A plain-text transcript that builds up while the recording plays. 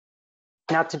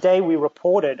Now, today we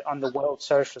reported on the World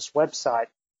Socialist website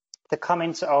the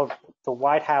comments of the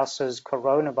White House's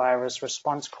coronavirus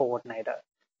response coordinator,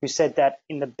 who said that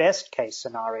in the best case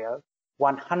scenario,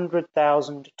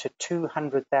 100,000 to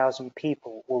 200,000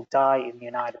 people will die in the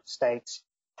United States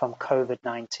from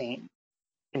COVID-19.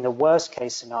 In the worst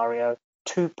case scenario,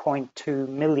 2.2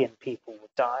 million people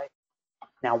will die.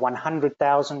 Now,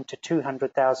 100,000 to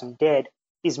 200,000 dead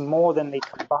is more than the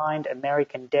combined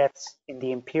American deaths in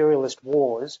the imperialist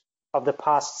wars of the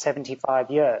past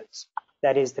 75 years.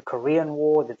 That is the Korean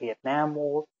War, the Vietnam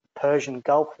War, the Persian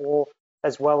Gulf War,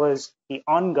 as well as the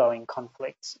ongoing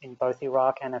conflicts in both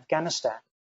Iraq and Afghanistan.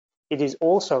 It is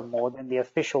also more than the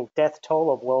official death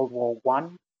toll of World War I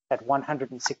at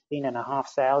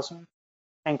 116,500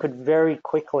 and could very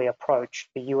quickly approach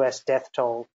the US death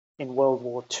toll in World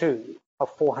War II of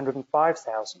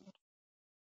 405,000.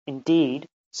 Indeed,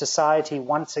 society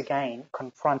once again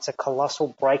confronts a colossal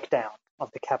breakdown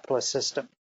of the capitalist system,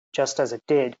 just as it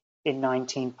did in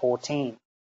 1914.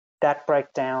 That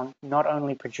breakdown not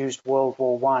only produced World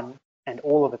War I and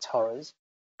all of its horrors,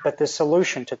 but the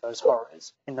solution to those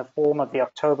horrors in the form of the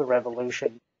October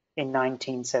Revolution in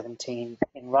 1917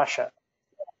 in Russia.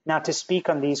 Now, to speak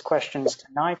on these questions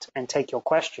tonight and take your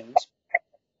questions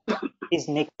is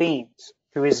Nick Beams,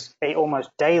 who is an almost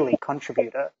daily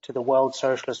contributor to the World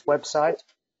Socialist website,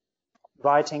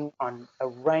 writing on a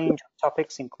range of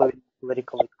topics, including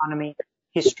political economy,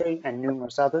 history, and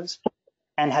numerous others,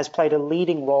 and has played a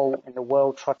leading role in the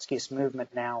World Trotskyist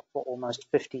movement now for almost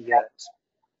 50 years.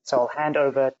 So I'll hand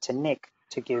over to Nick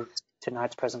to give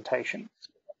tonight's presentation.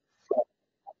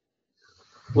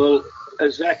 Well,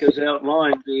 as Zach has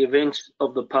outlined, the events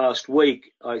of the past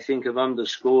week, I think, have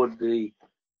underscored the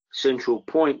central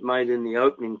point made in the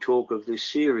opening talk of this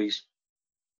series,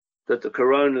 that the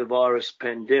coronavirus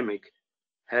pandemic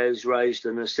has raised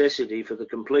the necessity for the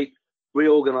complete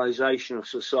reorganisation of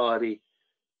society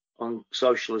on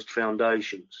socialist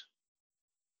foundations.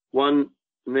 One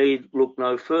need look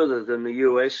no further than the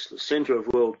US, the centre of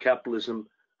world capitalism,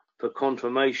 for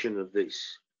confirmation of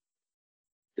this.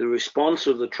 The response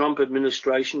of the Trump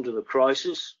administration to the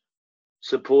crisis,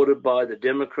 supported by the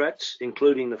Democrats,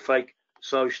 including the fake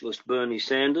socialist Bernie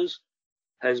Sanders,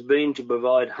 has been to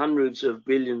provide hundreds of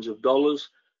billions of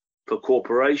dollars for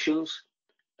corporations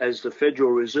as the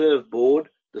Federal Reserve Board,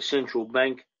 the central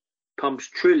bank, pumps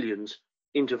trillions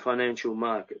into financial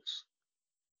markets.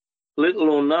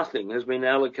 Little or nothing has been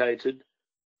allocated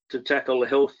to tackle the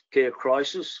healthcare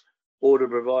crisis or to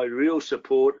provide real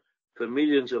support for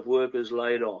millions of workers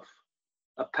laid off,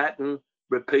 a pattern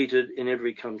repeated in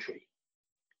every country.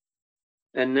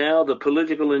 And now the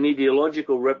political and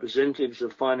ideological representatives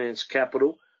of finance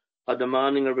capital are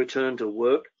demanding a return to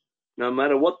work, no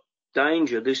matter what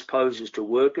danger this poses to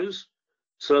workers,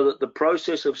 so that the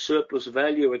process of surplus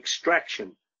value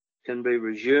extraction can be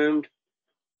resumed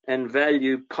and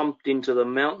value pumped into the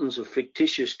mountains of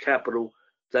fictitious capital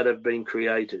that have been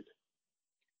created.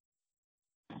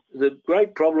 The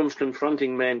great problems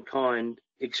confronting mankind,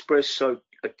 expressed so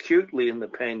acutely in the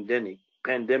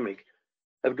pandemic,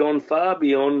 have gone far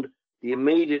beyond the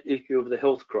immediate issue of the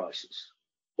health crisis.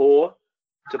 Or,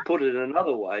 to put it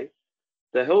another way,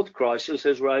 the health crisis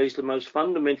has raised the most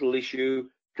fundamental issue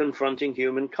confronting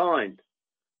humankind: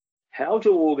 how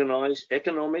to organise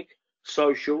economic,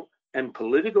 social, and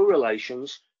political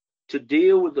relations to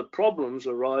deal with the problems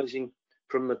arising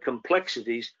from the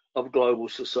complexities of global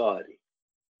society.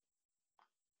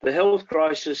 The health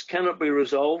crisis cannot be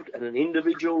resolved at an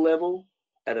individual level,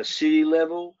 at a city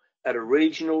level, at a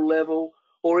regional level,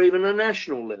 or even a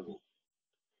national level.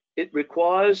 It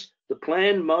requires the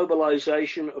planned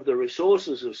mobilisation of the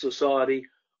resources of society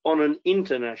on an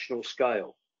international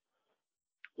scale.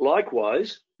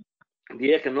 Likewise,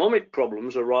 the economic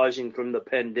problems arising from the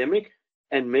pandemic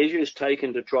and measures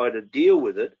taken to try to deal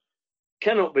with it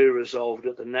cannot be resolved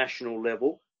at the national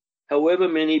level, however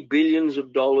many billions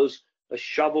of dollars are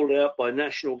shoveled out by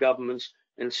national governments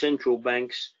and central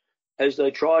banks as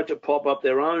they try to prop up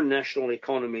their own national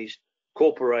economies,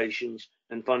 corporations,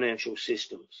 and financial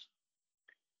systems.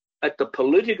 At the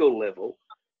political level,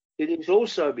 it is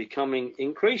also becoming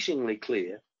increasingly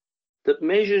clear that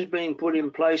measures being put in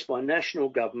place by national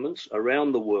governments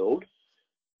around the world,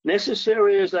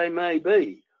 necessary as they may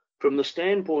be from the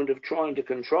standpoint of trying to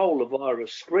control the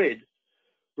virus spread,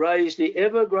 raise the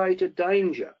ever greater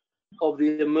danger of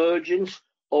the emergence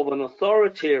of an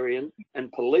authoritarian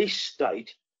and police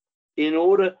state in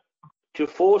order to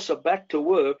force a back to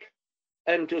work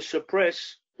and to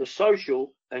suppress the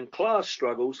social and class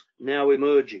struggles now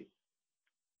emerging.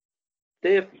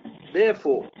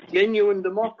 Therefore, genuine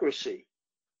democracy,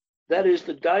 that is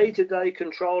the day-to-day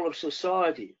control of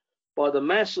society by the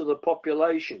mass of the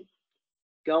population,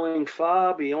 going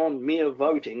far beyond mere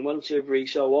voting once every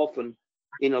so often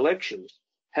in elections,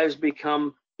 has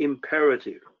become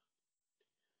imperative.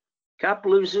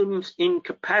 Capitalism's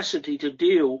incapacity to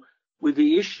deal with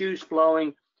the issues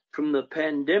flowing from the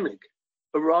pandemic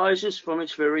arises from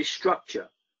its very structure.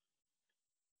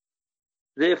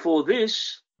 Therefore,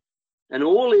 this and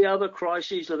all the other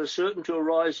crises that are certain to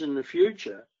arise in the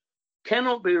future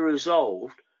cannot be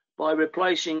resolved by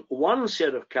replacing one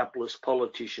set of capitalist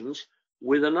politicians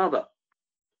with another.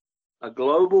 A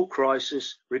global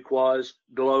crisis requires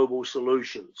global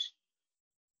solutions.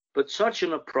 But such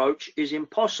an approach is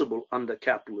impossible under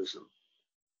capitalism.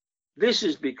 This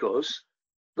is because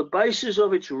the basis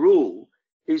of its rule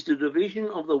is the division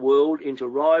of the world into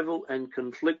rival and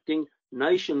conflicting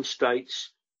nation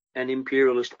states and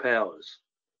imperialist powers,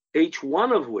 each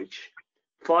one of which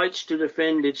fights to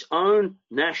defend its own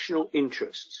national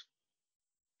interests.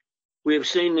 We have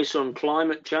seen this on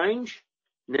climate change.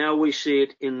 Now we see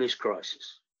it in this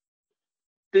crisis.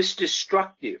 This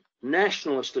destructive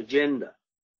nationalist agenda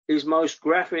is most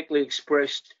graphically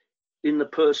expressed in the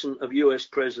person of US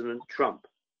President Trump.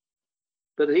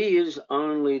 But he is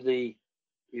only the,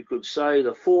 you could say,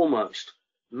 the foremost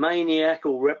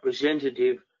maniacal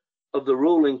representative of the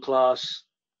ruling class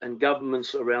and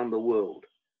governments around the world.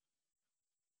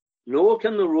 Nor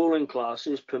can the ruling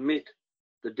classes permit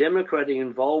the democratic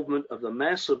involvement of the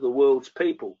mass of the world's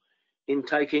people in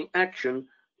taking action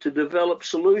to develop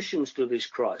solutions to this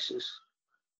crisis,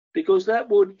 because that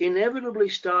would inevitably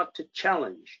start to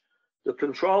challenge the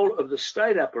control of the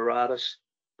state apparatus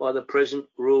by the present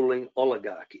ruling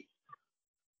oligarchy.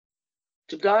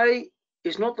 Today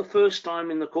is not the first time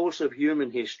in the course of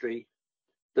human history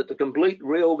that the complete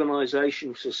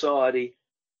reorganisation of society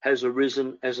has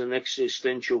arisen as an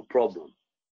existential problem,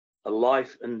 a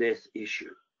life and death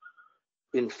issue.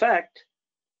 In fact,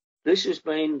 this has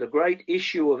been the great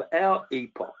issue of our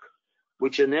epoch,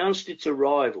 which announced its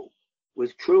arrival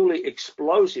with truly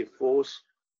explosive force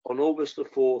on August the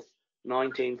 4th,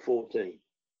 1914,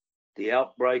 the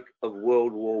outbreak of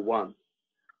World War I.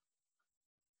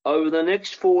 Over the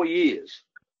next 4 years,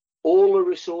 all the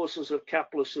resources of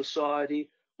capitalist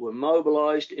society were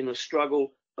mobilised in a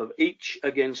struggle of each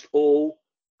against all,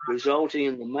 resulting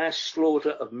in the mass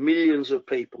slaughter of millions of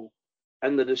people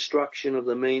and the destruction of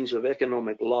the means of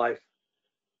economic life,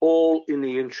 all in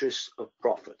the interests of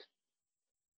profit.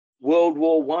 World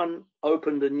War I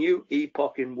opened a new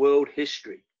epoch in world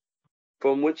history,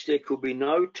 from which there could be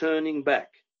no turning back,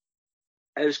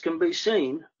 as can be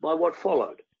seen by what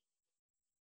followed.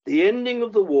 The ending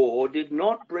of the war did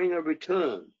not bring a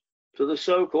return to the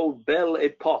so-called Belle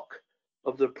Epoque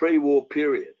of the pre-war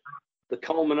period, the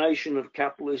culmination of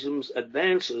capitalism's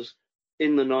advances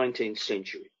in the 19th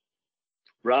century.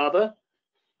 Rather,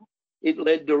 it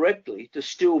led directly to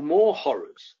still more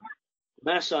horrors: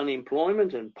 mass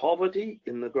unemployment and poverty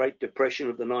in the Great Depression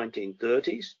of the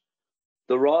 1930s,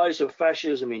 the rise of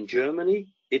fascism in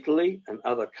Germany, Italy, and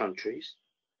other countries,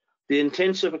 the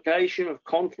intensification of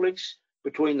conflicts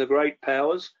between the great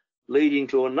powers, leading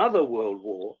to another world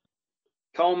war,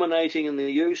 culminating in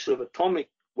the use of atomic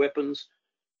weapons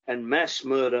and mass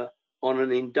murder on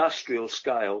an industrial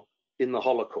scale in the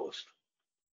Holocaust.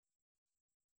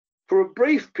 For a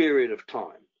brief period of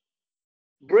time,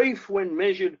 brief when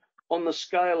measured on the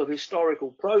scale of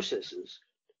historical processes,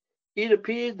 it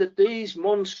appeared that these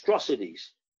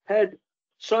monstrosities had,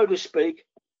 so to speak,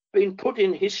 been put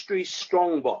in history's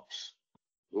strongbox,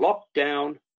 locked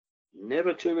down,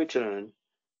 never to return,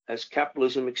 as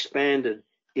capitalism expanded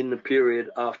in the period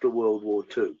after World War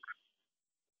II.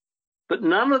 But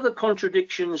none of the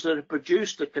contradictions that have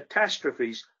produced the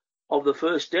catastrophes of the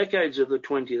first decades of the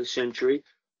 20th century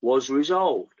was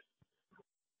resolved.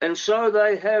 And so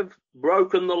they have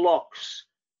broken the locks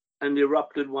and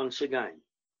erupted once again.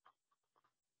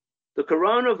 The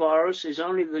coronavirus is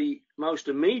only the most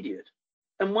immediate,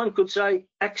 and one could say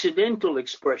accidental,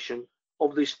 expression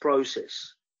of this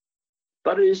process.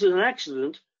 But it is an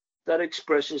accident that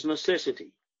expresses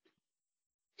necessity.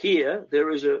 Here,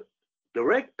 there is a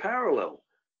direct parallel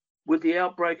with the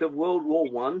outbreak of World War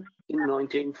I in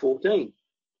 1914.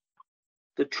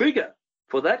 The trigger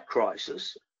for that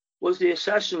crisis was the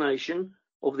assassination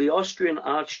of the Austrian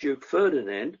Archduke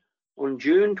Ferdinand on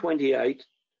June 28,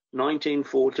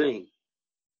 1914.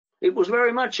 It was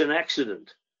very much an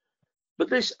accident, but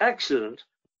this accident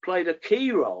played a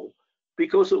key role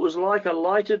because it was like a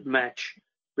lighted match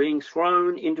being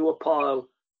thrown into a pile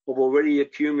of already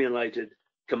accumulated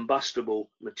combustible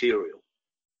material.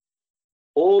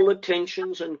 All the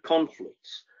tensions and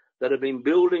conflicts that had been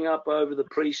building up over the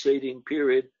preceding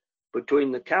period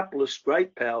between the capitalist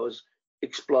great powers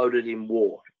exploded in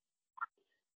war.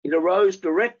 It arose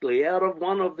directly out of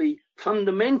one of the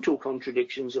fundamental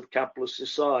contradictions of capitalist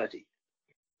society,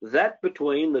 that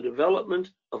between the development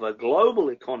of a global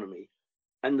economy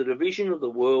and the division of the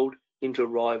world into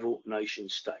rival nation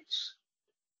states.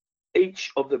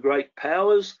 Each of the great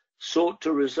powers sought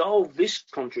to resolve this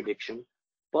contradiction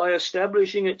by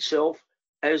establishing itself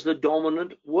as the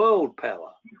dominant world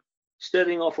power,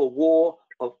 setting off a war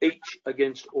of each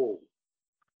against all.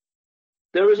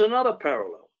 There is another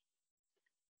parallel.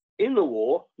 In the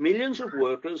war, millions of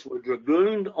workers were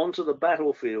dragooned onto the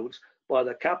battlefields by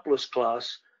the capitalist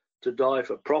class to die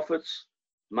for profits,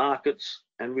 markets,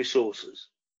 and resources.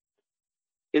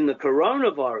 In the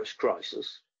coronavirus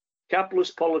crisis,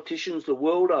 capitalist politicians the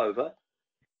world over,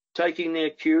 taking their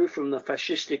cue from the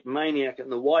fascistic maniac in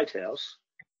the White House,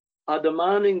 are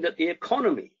demanding that the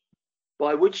economy,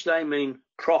 by which they mean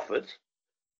profit,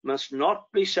 must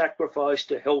not be sacrificed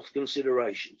to health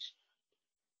considerations.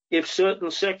 If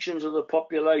certain sections of the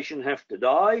population have to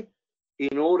die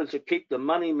in order to keep the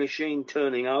money machine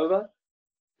turning over,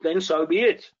 then so be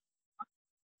it.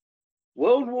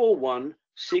 World War I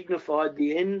signified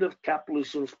the end of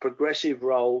capitalism's progressive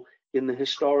role in the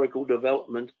historical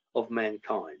development of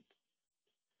mankind.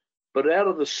 But out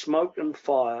of the smoke and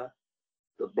fire,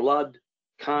 the blood,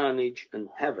 carnage, and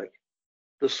havoc,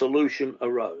 the solution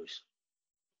arose.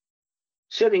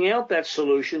 Setting out that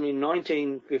solution in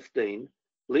 1915,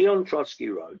 Leon Trotsky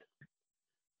wrote,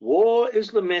 "War is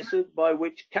the method by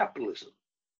which capitalism,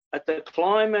 at the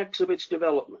climax of its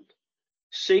development,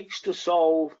 seeks to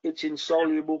solve its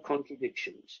insoluble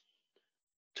contradictions.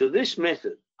 To this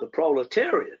method, the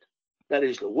proletariat, that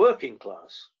is the working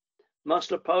class,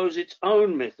 must oppose its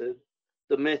own method,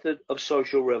 the method of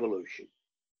social revolution.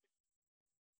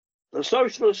 The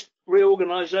socialist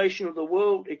reorganisation of the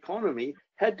world economy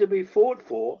had to be fought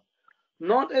for,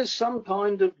 not as some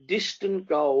kind of distant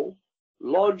goal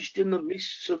lodged in the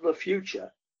mists of the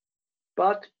future,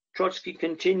 but, Trotsky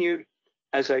continued,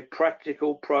 as a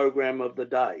practical program of the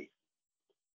day.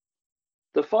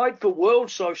 The fight for world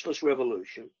socialist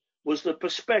revolution was the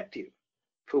perspective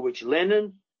for which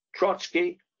Lenin,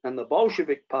 Trotsky, and the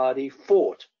Bolshevik Party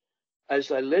fought as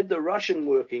they led the Russian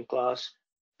working class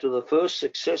to the first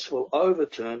successful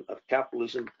overturn of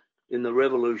capitalism in the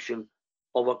revolution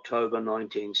of October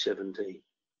 1917.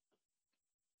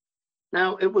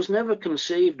 Now, it was never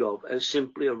conceived of as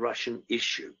simply a Russian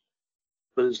issue,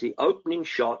 but as the opening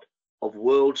shot of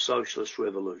world socialist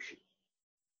revolution.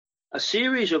 A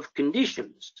series of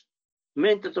conditions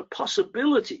meant that the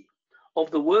possibility of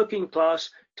the working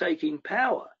class taking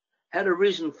power had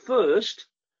arisen first,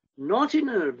 not in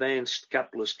an advanced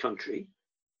capitalist country,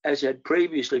 as had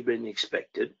previously been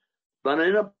expected, but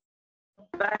in a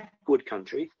backward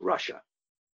country, Russia.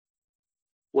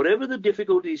 Whatever the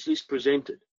difficulties this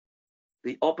presented,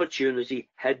 the opportunity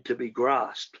had to be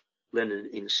grasped, Lenin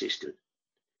insisted.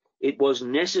 It was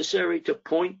necessary to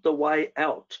point the way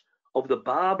out of the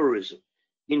barbarism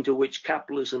into which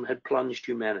capitalism had plunged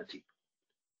humanity.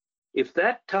 If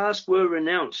that task were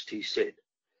renounced, he said,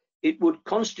 it would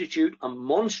constitute a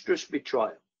monstrous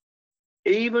betrayal,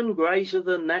 even greater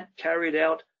than that carried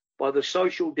out by the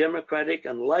Social Democratic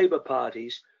and Labour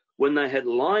parties when they had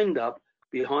lined up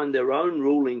behind their own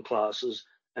ruling classes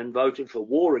and voted for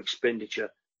war expenditure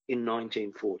in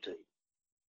 1914.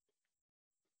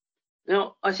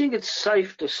 Now, I think it's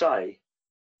safe to say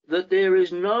that there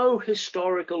is no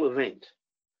historical event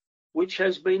which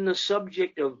has been the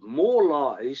subject of more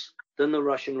lies than the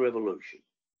Russian Revolution.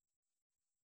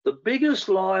 The biggest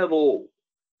lie of all,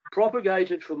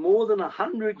 propagated for more than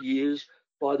 100 years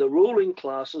by the ruling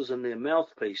classes and their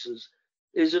mouthpieces,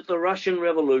 is that the Russian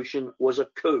Revolution was a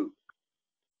coup.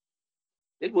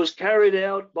 It was carried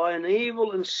out by an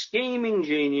evil and scheming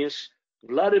genius,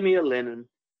 Vladimir Lenin,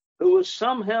 who was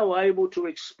somehow able to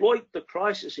exploit the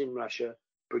crisis in Russia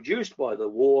produced by the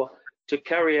war to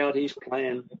carry out his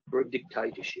plan for a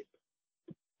dictatorship.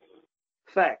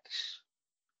 Facts,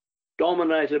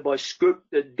 documented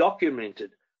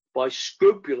by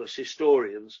scrupulous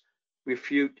historians,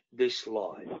 refute this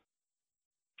lie.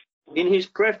 In his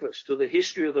preface to the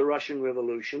history of the Russian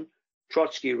Revolution,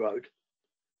 Trotsky wrote,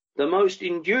 "The most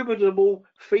indubitable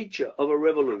feature of a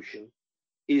revolution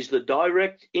is the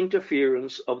direct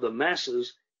interference of the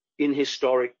masses in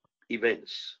historic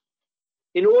events.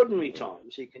 In ordinary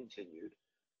times," he continued,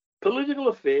 "political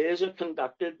affairs are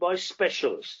conducted by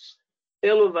specialists,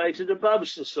 elevated above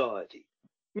society,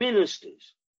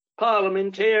 ministers,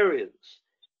 parliamentarians,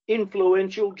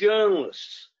 influential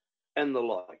journalists, and the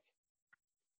like.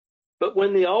 But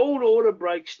when the old order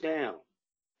breaks down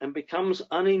and becomes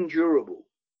unendurable,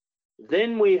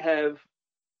 then we have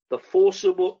the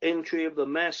forcible entry of the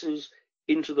masses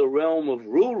into the realm of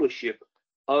rulership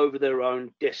over their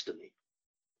own destiny.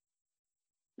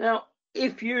 Now,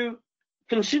 if you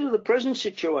consider the present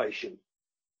situation,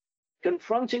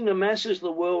 confronting the masses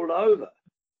the world over,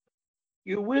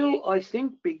 you will, I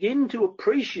think, begin to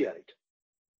appreciate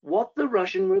what the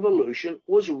Russian Revolution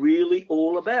was really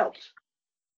all about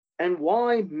and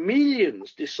why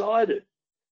millions decided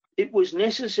it was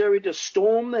necessary to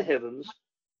storm the heavens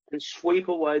and sweep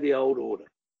away the old order.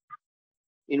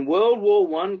 In World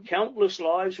War I, countless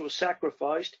lives were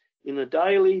sacrificed in a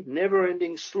daily,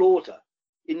 never-ending slaughter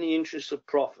in the interests of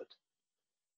profit.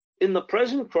 In the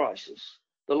present crisis,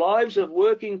 the lives of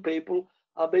working people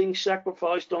are being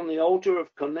sacrificed on the altar of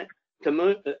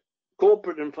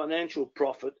corporate and financial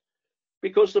profit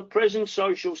because the present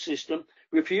social system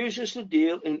refuses to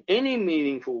deal in any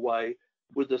meaningful way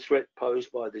with the threat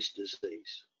posed by this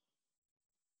disease.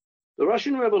 The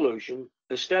Russian Revolution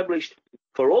established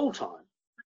for all time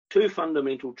two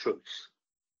fundamental truths.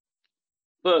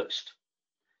 First,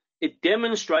 it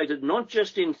demonstrated not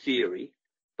just in theory,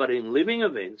 but in living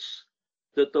events,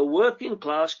 that the working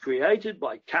class created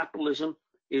by capitalism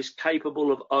is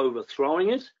capable of overthrowing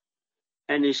it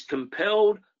and is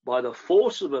compelled by the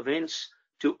force of events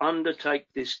to undertake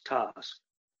this task.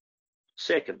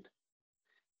 Second,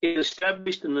 it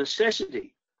established the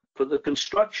necessity for the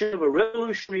construction of a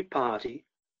revolutionary party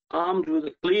armed with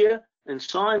a clear and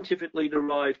scientifically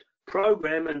derived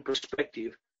program and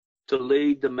perspective to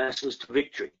lead the masses to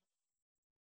victory.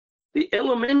 The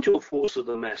elemental force of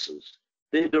the masses,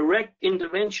 their direct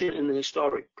intervention in the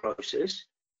historic process,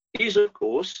 is, of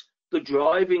course, the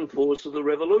driving force of the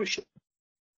revolution,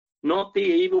 not the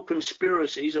evil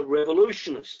conspiracies of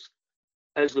revolutionists,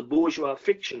 as the bourgeois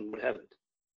fiction would have it.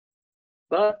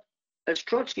 But, as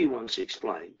Trotsky once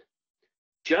explained,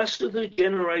 just as the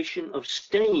generation of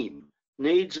steam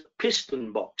needs a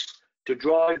piston box to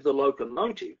drive the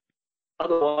locomotive,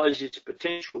 otherwise its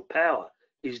potential power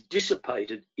is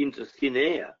dissipated into thin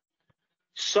air,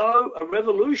 so a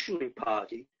revolutionary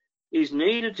party is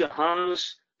needed to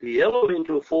harness the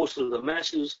elemental force of the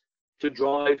masses to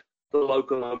drive the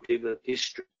locomotive of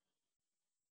history.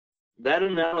 That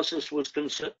analysis was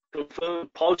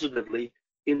confirmed positively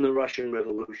in the Russian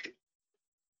Revolution.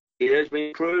 It has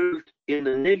been proved in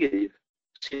the negative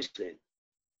since then.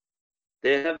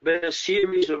 There have been a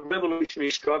series of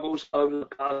revolutionary struggles over the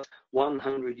past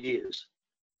 100 years,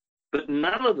 but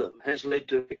none of them has led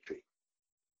to victory.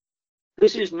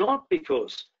 This is not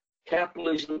because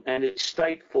capitalism and its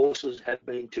state forces have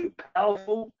been too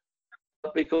powerful,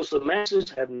 but because the masses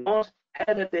have not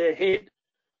had at their head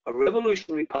a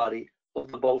revolutionary party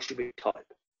of the Bolshevik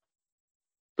type.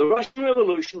 The Russian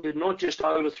Revolution did not just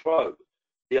overthrow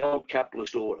the old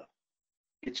capitalist order.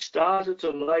 It started to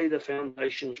lay the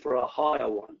foundations for a higher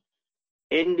one,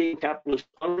 ending capitalist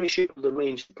ownership of the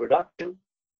means of production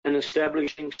and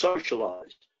establishing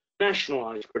socialized,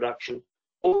 nationalized production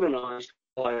organized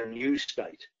by a new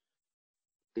state.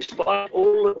 Despite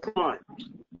all the crimes,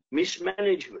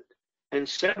 mismanagement, and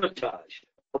sabotage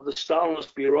of the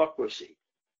Stalinist bureaucracy,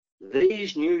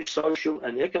 these new social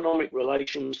and economic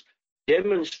relations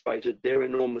demonstrated their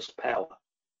enormous power.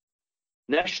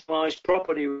 Nationalized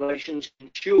property relations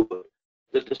ensured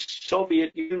that the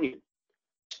Soviet Union,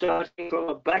 starting from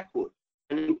a backward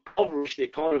and impoverished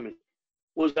economy,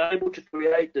 was able to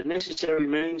create the necessary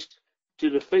means to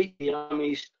defeat the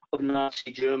armies of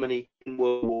Nazi Germany in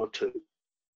World War II.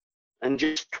 And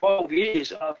just 12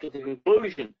 years after the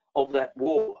conclusion of that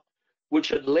war, which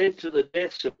had led to the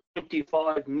deaths of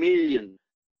 25 million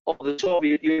of the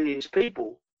Soviet Union's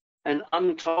people and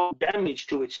untold damage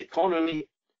to its economy,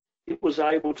 it was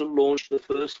able to launch the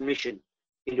first mission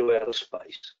into outer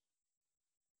space.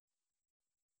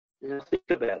 Now think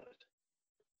about it.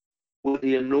 With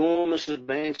the enormous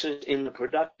advances in the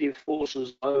productive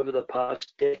forces over the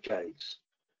past decades,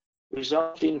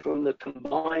 resulting from the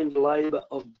combined labour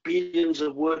of billions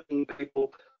of working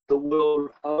people the world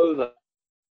over,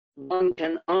 one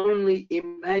can only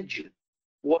imagine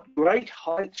what great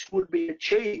heights would be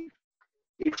achieved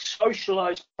if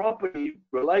socialised property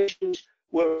relations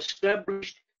were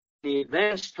established in the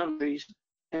advanced countries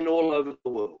and all over the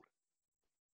world.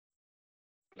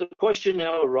 The question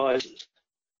now arises,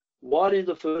 why did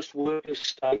the first worker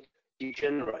state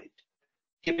degenerate,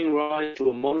 giving rise to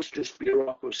a monstrous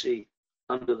bureaucracy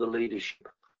under the leadership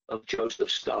of Joseph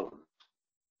Stalin?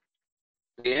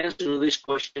 The answer to this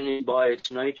question is by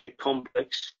its nature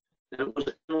complex, and it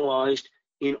was analysed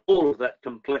in all of that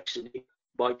complexity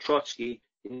by Trotsky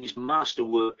in his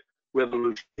masterwork,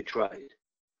 revolutionary trade.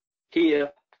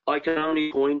 Here, I can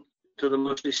only point to the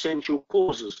most essential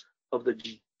causes of the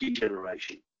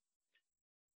degeneration.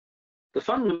 The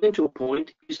fundamental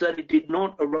point is that it did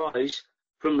not arise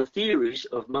from the theories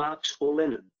of Marx or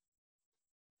Lenin.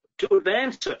 To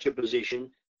advance such a position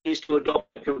is to adopt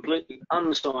a completely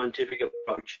unscientific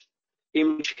approach,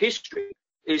 in which history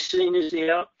is seen as the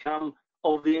outcome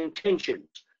of the intentions,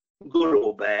 good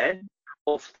or bad,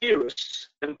 of theorists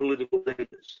and political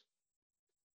leaders.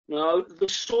 Now, the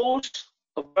source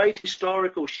of great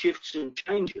historical shifts and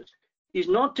changes is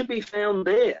not to be found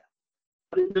there,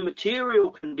 but in the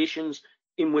material conditions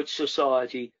in which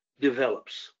society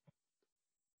develops.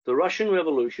 The Russian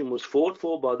Revolution was fought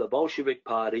for by the Bolshevik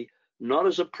Party not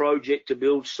as a project to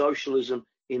build socialism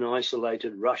in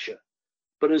isolated Russia,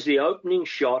 but as the opening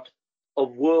shot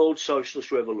of world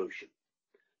socialist revolution.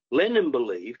 Lenin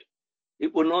believed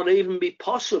it would not even be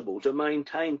possible to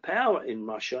maintain power in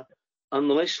Russia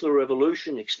unless the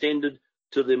revolution extended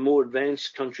to the more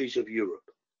advanced countries of Europe.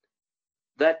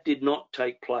 That did not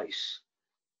take place,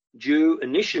 due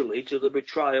initially to the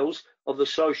betrayals of the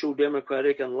Social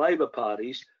Democratic and Labour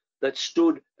parties that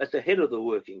stood at the head of the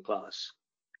working class.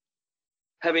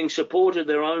 Having supported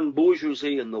their own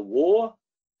bourgeoisie in the war,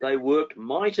 they worked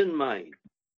might and main,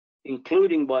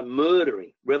 including by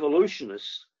murdering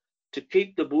revolutionists, to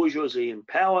keep the bourgeoisie in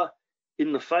power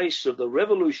in the face of the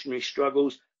revolutionary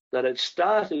struggles that had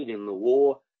started in the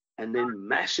war and then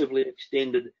massively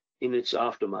extended in its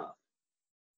aftermath.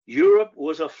 Europe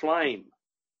was aflame,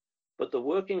 but the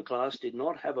working class did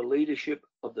not have a leadership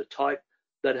of the type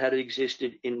that had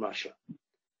existed in Russia.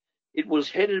 It was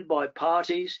headed by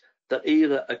parties that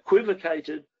either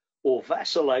equivocated or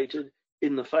vacillated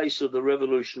in the face of the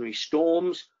revolutionary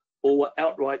storms or were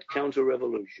outright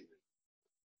counter-revolutionary.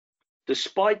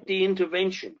 Despite the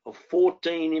intervention of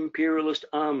 14 imperialist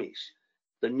armies,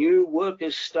 the new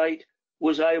workers' state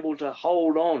was able to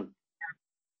hold on,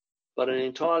 but an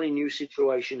entirely new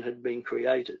situation had been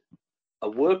created, a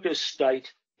workers'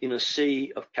 state in a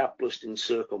sea of capitalist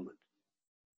encirclement.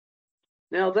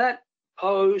 Now that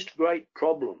posed great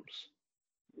problems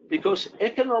because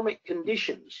economic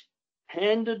conditions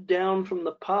handed down from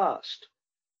the past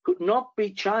could not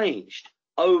be changed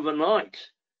overnight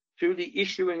through the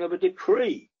issuing of a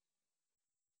decree.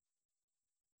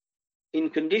 In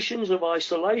conditions of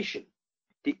isolation,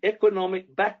 the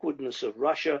economic backwardness of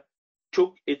Russia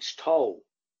took its toll.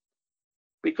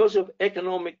 Because of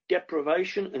economic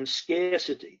deprivation and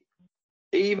scarcity,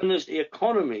 even as the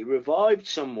economy revived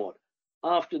somewhat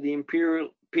after the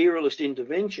imperialist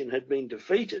intervention had been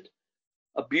defeated,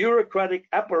 a bureaucratic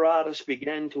apparatus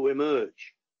began to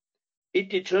emerge. It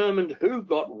determined who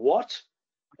got what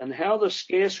and how the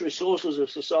scarce resources of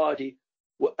society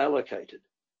were allocated.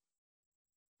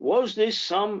 Was this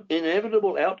some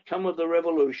inevitable outcome of the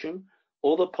revolution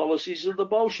or the policies of the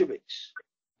Bolsheviks?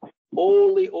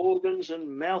 All the organs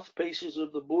and mouthpieces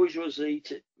of the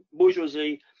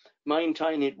bourgeoisie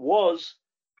maintain it was,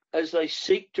 as they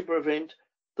seek to prevent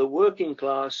the working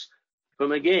class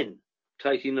from again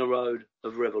taking the road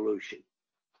of revolution.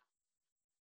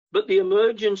 But the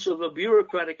emergence of a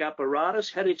bureaucratic apparatus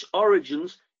had its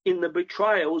origins in the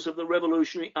betrayals of the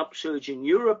revolutionary upsurge in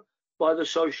Europe by the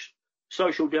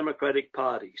social democratic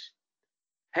parties.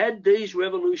 Had these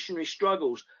revolutionary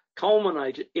struggles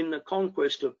culminated in the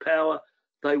conquest of power,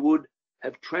 they would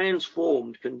have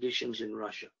transformed conditions in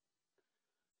Russia.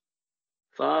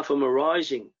 Far from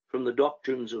arising from the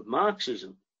doctrines of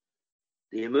Marxism,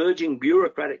 the emerging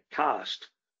bureaucratic caste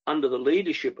under the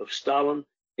leadership of Stalin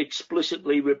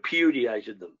explicitly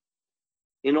repudiated them.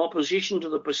 In opposition to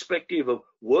the perspective of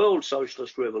world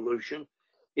socialist revolution,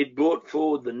 it brought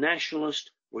forward the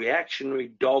nationalist,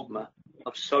 reactionary dogma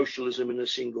of socialism in a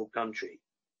single country.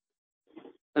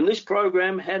 And this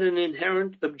program had an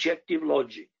inherent objective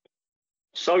logic.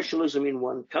 Socialism in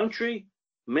one country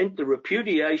meant the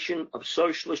repudiation of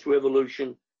socialist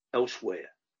revolution elsewhere.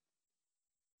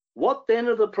 What then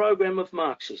of the program of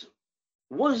Marxism?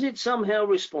 Was it somehow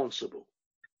responsible?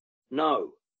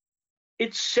 No.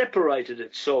 It separated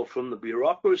itself from the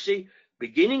bureaucracy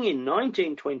beginning in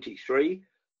 1923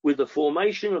 with the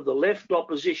formation of the left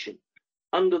opposition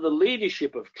under the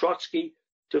leadership of Trotsky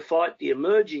to fight the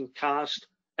emerging caste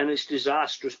and its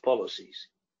disastrous policies.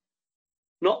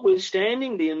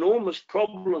 Notwithstanding the enormous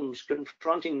problems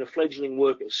confronting the fledgling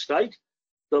workers' state,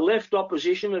 the left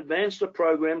opposition advanced a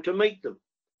program to meet them.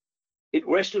 It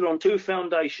rested on two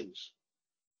foundations: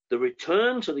 the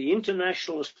return to the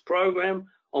internationalist program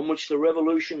on which the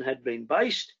revolution had been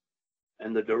based,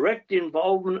 and the direct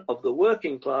involvement of the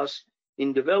working class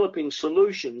in developing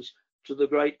solutions to the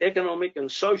great economic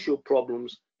and social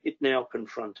problems it now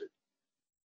confronted.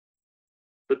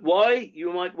 But why,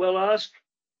 you might well ask,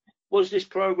 was this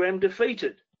program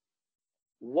defeated?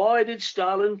 Why did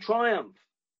Stalin triumph?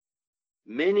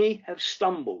 Many have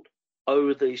stumbled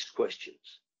over these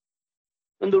questions.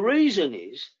 And the reason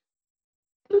is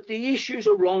that the issues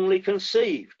are wrongly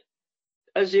conceived,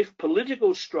 as if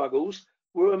political struggles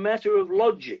were a matter of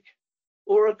logic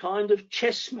or a kind of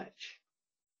chess match.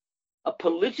 A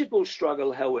political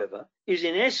struggle, however, is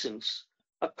in essence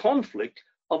a conflict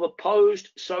of opposed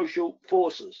social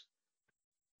forces.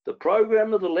 The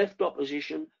program of the left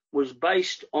opposition was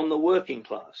based on the working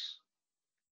class.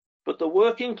 But the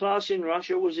working class in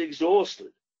Russia was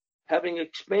exhausted, having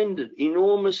expended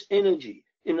enormous energy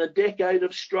in a decade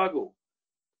of struggle,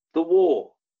 the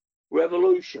war,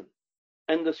 revolution,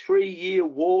 and the 3-year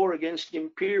war against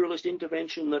imperialist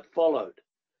intervention that followed.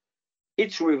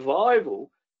 Its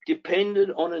revival depended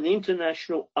on an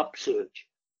international upsurge,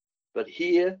 but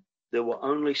here there were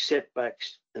only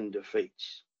setbacks and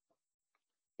defeats.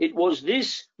 It was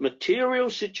this material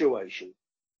situation,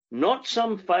 not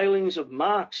some failings of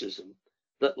Marxism,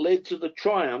 that led to the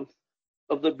triumph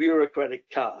of the bureaucratic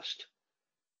caste.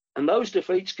 And those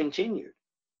defeats continued,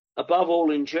 above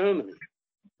all in Germany,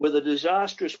 where the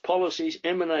disastrous policies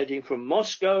emanating from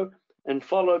Moscow and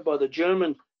followed by the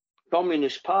German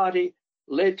Communist Party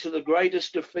led to the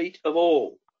greatest defeat of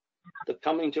all, the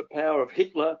coming to power of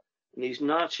Hitler and his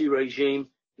Nazi regime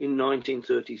in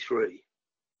 1933.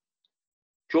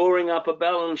 Drawing up a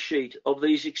balance sheet of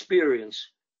these experiences,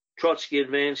 Trotsky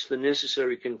advanced the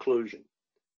necessary conclusion.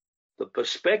 The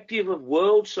perspective of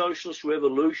world socialist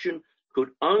revolution could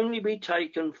only be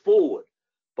taken forward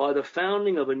by the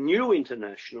founding of a new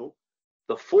international,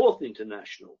 the Fourth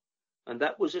International, and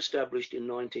that was established in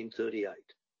 1938.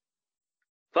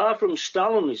 Far from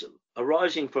Stalinism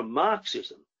arising from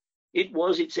Marxism, it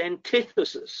was its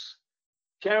antithesis,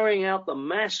 carrying out the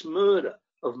mass murder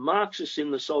of Marxists in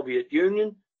the Soviet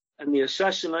Union and the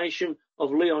assassination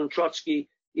of Leon Trotsky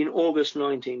in August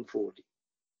 1940.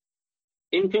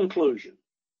 In conclusion,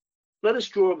 let us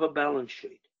draw up a balance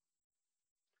sheet.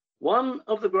 One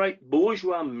of the great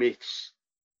bourgeois myths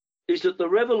is that the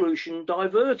revolution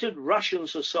diverted Russian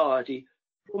society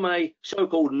from a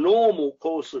so-called normal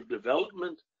course of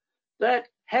development that,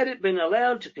 had it been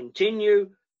allowed to continue,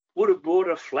 would have brought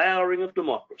a flowering of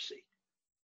democracy.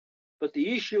 But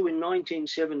the issue in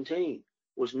 1917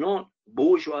 was not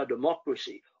bourgeois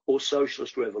democracy or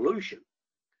socialist revolution,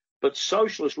 but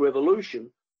socialist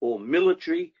revolution or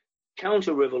military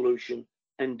counter-revolution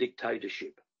and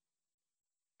dictatorship.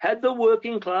 Had the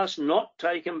working class not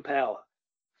taken power,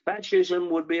 fascism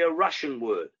would be a Russian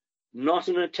word, not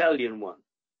an Italian one,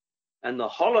 and the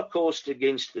Holocaust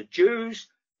against the Jews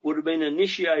would have been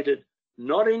initiated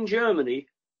not in Germany,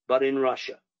 but in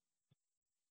Russia.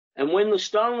 And when the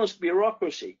Stalinist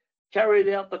bureaucracy carried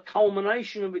out the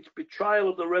culmination of its betrayal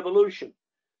of the revolution,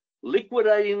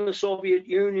 liquidating the Soviet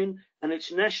Union and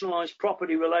its nationalized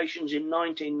property relations in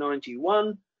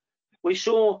 1991, we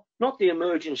saw not the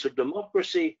emergence of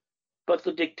democracy, but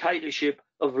the dictatorship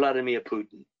of Vladimir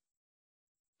Putin.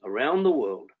 Around the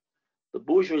world, the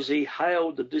bourgeoisie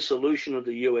hailed the dissolution of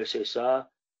the USSR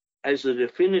as the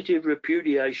definitive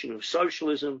repudiation of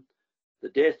socialism, the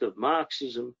death of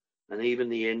Marxism, and even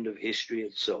the end of history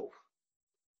itself.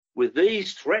 With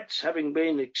these threats having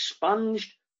been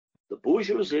expunged, the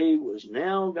bourgeoisie was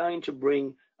now going to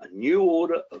bring a new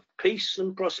order of peace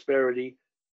and prosperity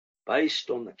based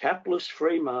on the capitalist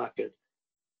free market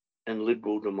and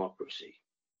liberal democracy.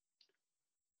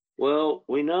 Well,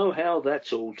 we know how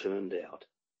that's all turned out.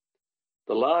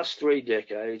 The last 3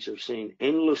 decades have seen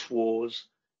endless wars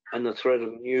and the threat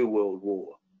of a new world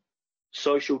war,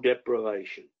 social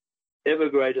deprivation, ever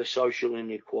greater social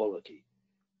inequality,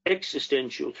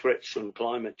 existential threats from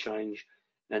climate change,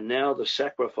 and now the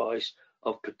sacrifice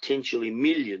of potentially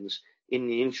millions in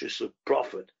the interest of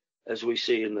profit, as we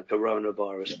see in the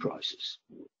coronavirus crisis.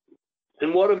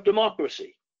 And what of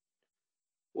democracy?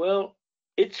 Well,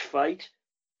 its fate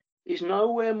is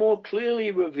nowhere more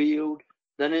clearly revealed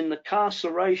than in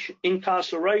the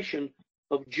incarceration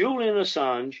of Julian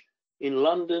Assange in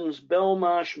London's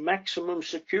Belmarsh maximum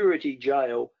security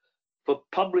jail for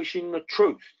publishing the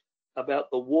truth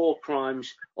about the war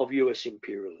crimes of US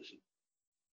imperialism.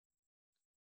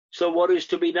 So what is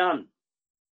to be done?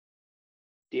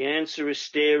 The answer is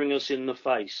staring us in the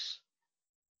face.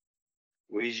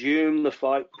 Resume the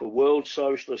fight for world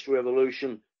socialist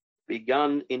revolution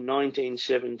begun in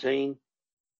 1917,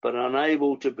 but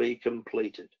unable to be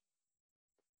completed.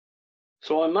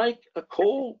 So I make a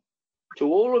call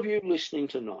to all of you listening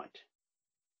tonight.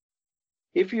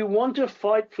 If you want to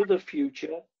fight for the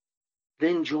future,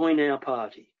 then join our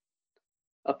party.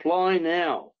 Apply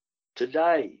now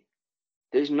today.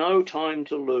 There's no time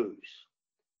to lose.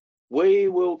 We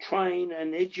will train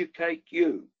and educate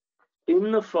you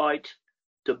in the fight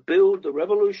to build the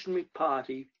Revolutionary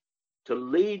Party, to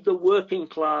lead the working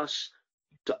class,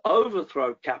 to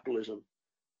overthrow capitalism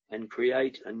and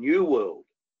create a new world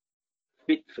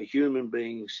fit for human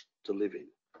beings to live in.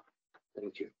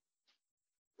 Thank you.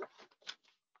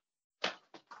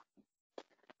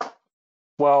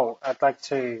 Well, I'd like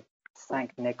to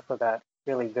thank Nick for that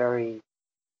really very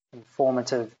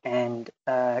informative and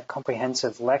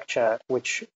comprehensive lecture,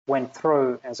 which went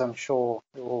through, as I'm sure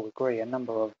you'll all agree, a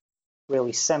number of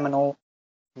really seminal,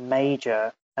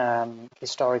 major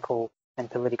historical and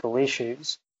political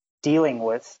issues dealing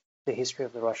with the history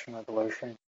of the Russian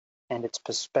Revolution and its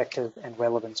perspective and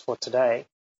relevance for today.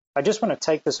 I just want to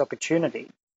take this opportunity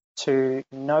to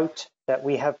note that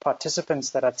we have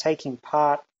participants that are taking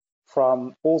part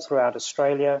from all throughout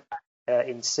Australia,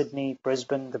 in Sydney,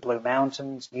 Brisbane, the Blue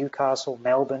Mountains, Newcastle,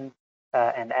 Melbourne,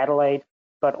 and Adelaide,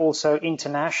 but also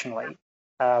internationally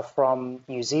from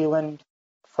New Zealand,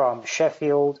 from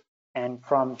Sheffield, and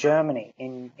from Germany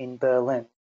in Berlin.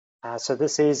 So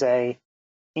this is an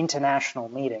international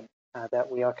meeting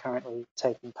that we are currently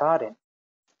taking part in.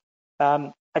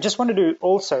 I just wanted to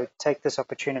also take this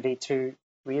opportunity to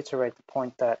reiterate the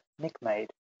point that Nick made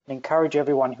and encourage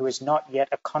everyone who is not yet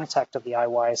a contact of the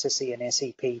IYSSE and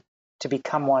SEP to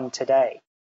become one today.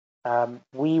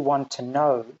 We want to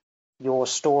know your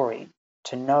story,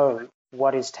 to know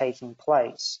what is taking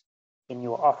place in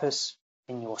your office,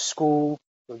 in your school,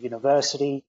 your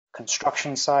university,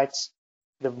 construction sites.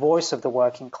 The voice of the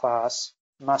working class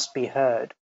must be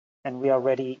heard, and we are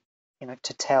ready,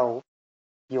 to tell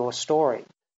your story.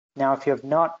 Now, if you have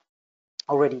not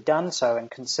already done so and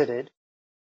considered,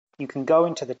 you can go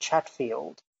into the chat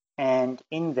field and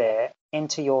in there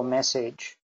enter your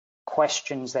message,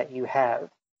 questions that you have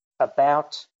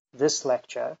about this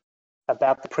lecture,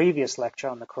 about the previous lecture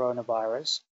on the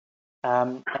coronavirus,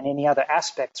 and any other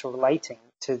aspects relating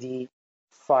to the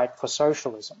fight for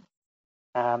socialism.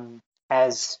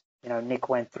 As Nick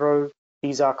went through,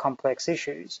 these are complex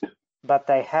issues, but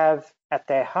they have at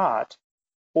their heart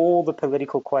all the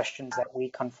political questions that we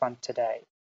confront today.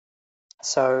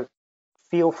 So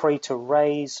feel free to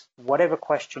raise whatever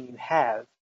question you have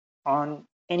on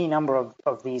any number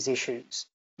of these issues,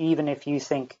 even if you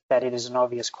think that it is an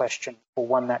obvious question or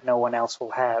one that no one else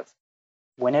will have.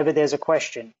 Whenever there's a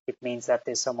question, it means that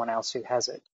there's someone else who has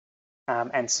it.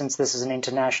 And since this is an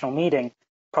international meeting,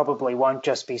 probably won't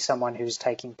just be someone who's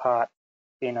taking part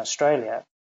in Australia.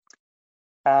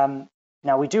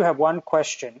 Now, we do have one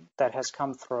question that has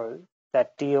come through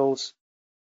that deals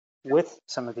with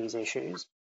some of these issues.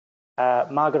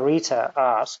 Margarita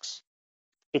asks,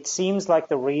 it seems like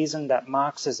the reason that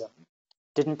Marxism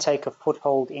didn't take a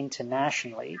foothold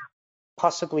internationally,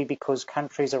 possibly because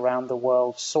countries around the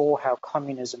world saw how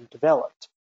communism developed.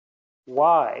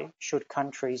 Why should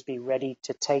countries be ready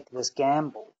to take this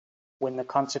gamble when the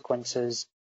consequences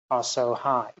are so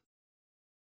high?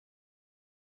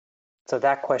 So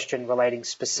that question relating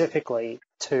specifically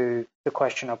to the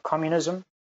question of communism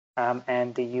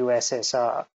and the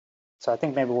USSR. So I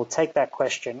think maybe we'll take that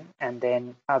question and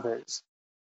then others.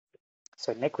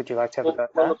 So Nick, would you like to have a go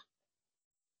at that?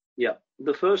 Yeah,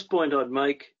 the first point I'd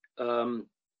make, and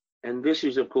this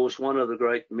is of course one of the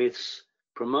great myths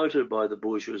promoted by the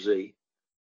bourgeoisie,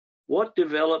 what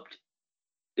developed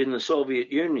in the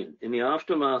Soviet Union in the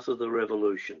aftermath of the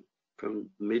revolution from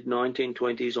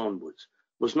mid-1920s onwards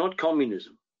was not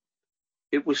communism,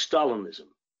 it was Stalinism.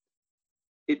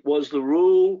 It was the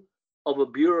rule of a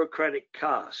bureaucratic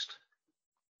caste,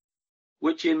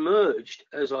 which emerged,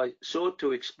 as I sought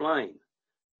to explain,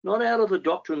 not out of the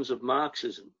doctrines of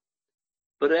Marxism,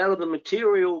 but out of the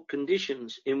material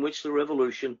conditions in which the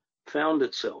revolution found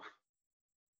itself.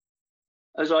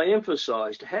 As I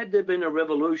emphasized, had there been a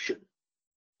revolution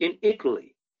in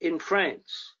Italy, in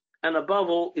France, and above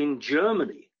all in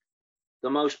Germany, the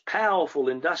most powerful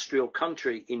industrial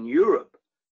country in Europe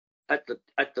at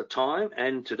the time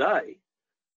and today,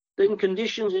 then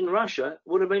conditions in Russia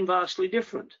would have been vastly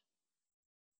different.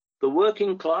 The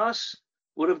working class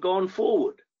would have gone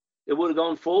forward. It would have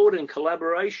gone forward in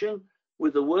collaboration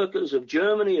with the workers of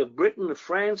Germany, of Britain, of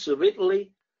France, of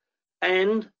Italy,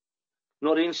 and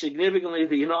not insignificantly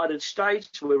the United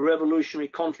States, where revolutionary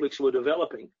conflicts were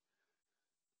developing,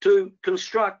 to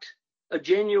construct a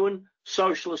genuine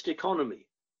socialist economy.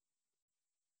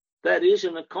 That is,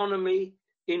 an economy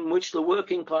in which the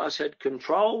working class had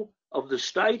control of the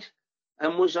state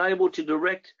and was able to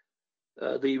direct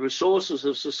the resources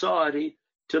of society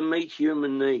to meet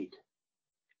human need.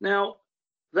 Now,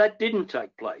 that didn't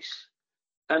take place,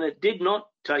 and it did not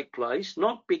take place,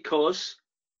 not because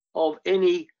of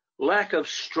any lack of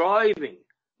striving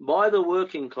by the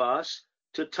working class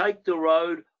to take the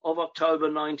road of October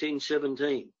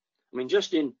 1917. I mean,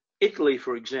 just in Italy,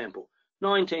 for example,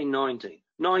 1919,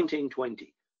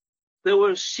 1920, there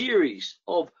were a series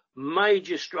of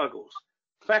major struggles,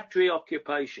 factory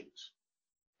occupations.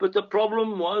 But the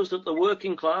problem was that the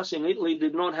working class in Italy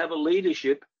did not have a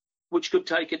leadership which could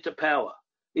take it to power.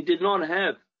 It did not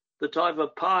have the type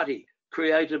of party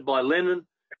created by Lenin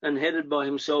and headed by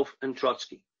himself and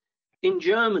Trotsky. In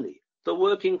Germany, the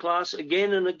working class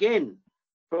again and again,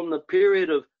 from the period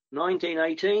of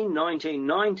 1918,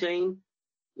 1919,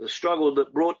 the struggle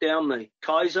that brought down the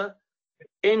Kaiser,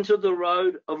 entered the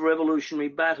road of revolutionary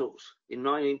battles in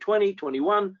 1920,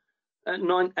 21,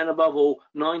 and above all,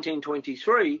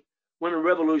 1923, when a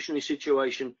revolutionary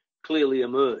situation clearly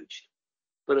emerged.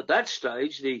 But at that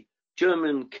stage, the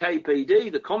German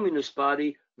KPD, the Communist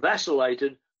Party,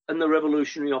 vacillated and the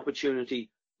revolutionary opportunity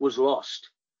was lost.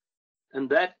 And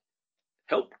that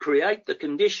helped create the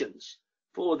conditions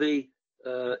for the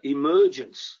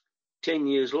emergence 10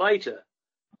 years later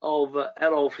of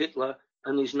Adolf Hitler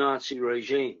and his Nazi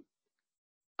regime,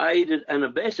 aided and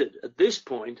abetted at this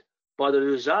point by the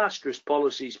disastrous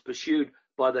policies pursued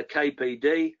by the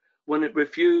KPD when it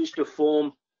refused to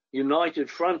form united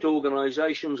front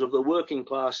organizations of the working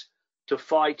class to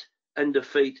fight and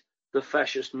defeat the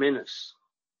fascist menace.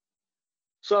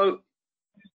 So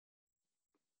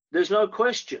there's no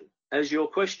question, as your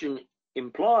question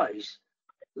implies,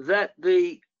 that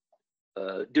the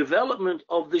development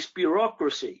of this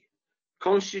bureaucracy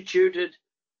constituted,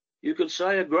 you could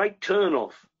say, a great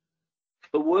turnoff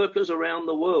for workers around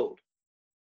the world.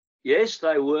 Yes,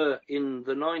 they were in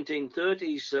the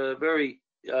 1930s very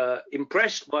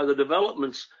impressed by the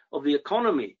developments of the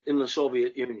economy in the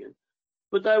Soviet Union,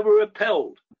 but they were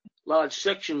repelled, large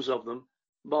sections of them,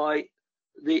 by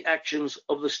the actions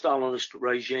of the Stalinist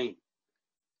regime.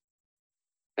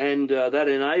 And that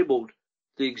enabled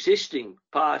the existing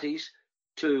parties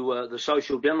to the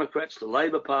Social Democrats, the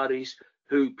Labour parties,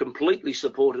 who completely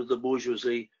supported the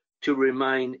bourgeoisie, to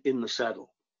remain in the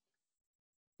saddle.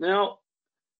 Now,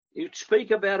 you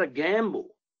speak about a gamble.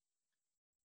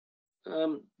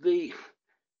 The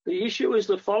issue is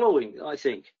the following, I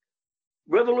think.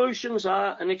 Revolutions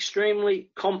are an extremely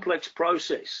complex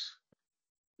process.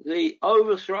 The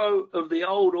overthrow of the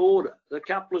old order, the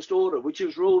capitalist order, which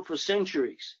has ruled for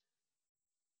centuries,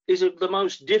 is the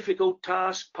most difficult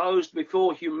task posed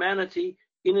before humanity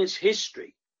in its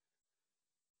history.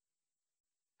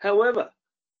 However,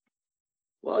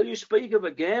 while you speak of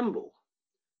a gamble,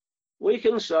 we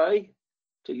can say,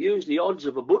 to use the odds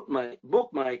of a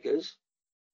bookmakers,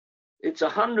 it's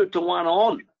 100 to 1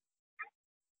 on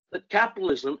that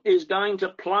capitalism is going to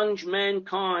plunge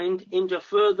mankind into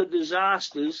further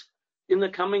disasters in the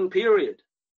coming period.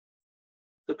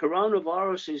 The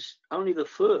coronavirus is only the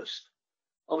first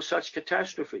of such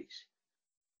catastrophes.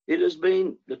 It has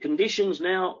been the conditions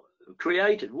now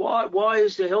created. Why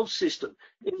is the health system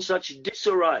in such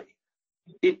disarray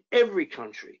in every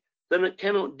country that it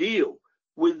cannot deal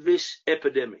with this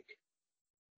epidemic?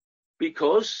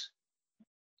 Because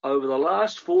over the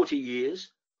last 40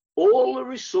 years, all the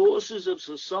resources of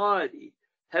society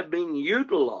have been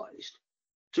utilized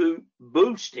to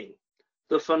boosting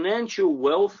the financial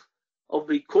wealth of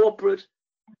the corporate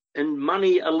and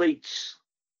money elites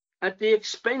at the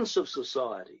expense of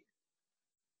society.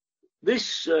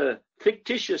 This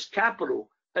fictitious capital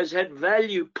has had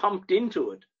value pumped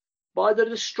into it by the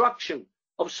destruction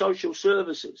of social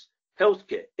services,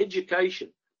 healthcare, education,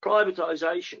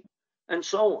 privatization, and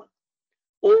so on.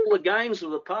 All the gains of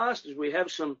the past, as we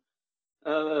have some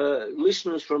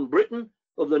listeners from Britain,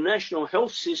 of the national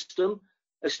health system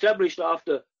established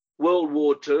after World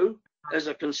War II as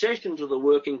a concession to the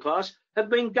working class,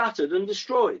 have been gutted and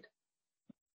destroyed.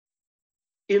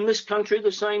 In this country,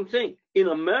 the same thing. In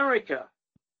America,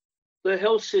 the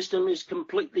health system is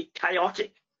completely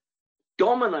chaotic,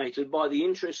 dominated by the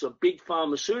interests of big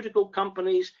pharmaceutical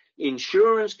companies,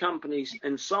 insurance companies,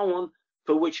 and so on,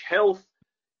 for which health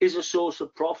is a source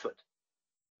of profit.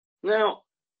 Now,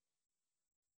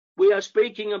 we are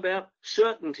speaking about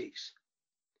certainties.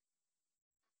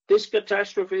 This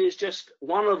catastrophe is just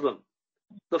one of them,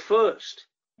 the first.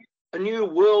 A new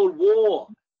world war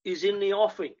is in the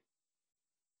offing.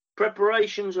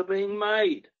 Preparations are being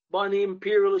made by the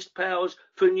imperialist powers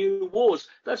for new wars.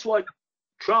 That's why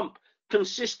Trump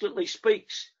consistently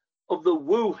speaks of the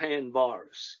Wuhan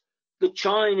virus, the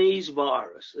Chinese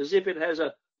virus, as if it has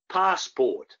a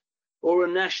passport or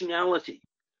a nationality.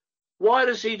 Why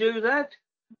does he do that?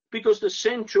 Because the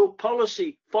central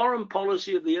policy, foreign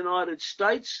policy of the United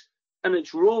States and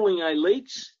its ruling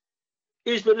elites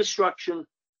is the destruction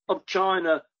of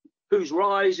China, whose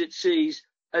rise it sees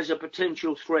as a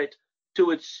potential threat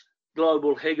to its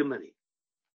global hegemony.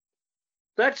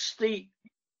 That's the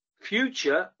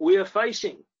future we are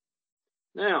facing.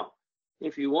 Now,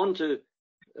 if you want to,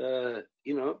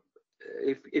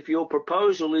 if your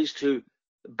proposal is to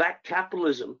back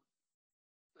capitalism,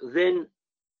 then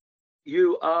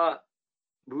you are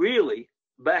really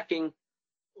backing,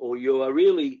 or you are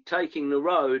really taking the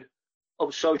road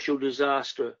of social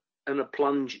disaster and a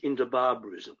plunge into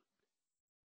barbarism.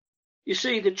 You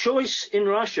see, the choice in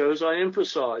Russia, as I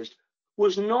emphasized,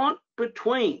 was not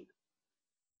between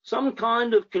some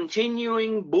kind of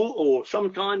continuing or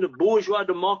some kind of bourgeois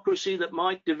democracy that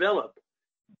might develop.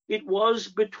 It was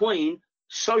between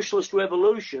socialist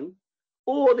revolution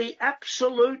or the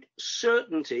absolute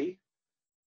certainty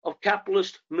of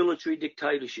capitalist military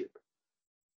dictatorship.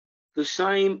 The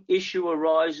same issue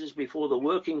arises before the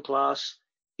working class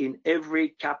in every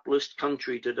capitalist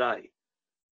country today.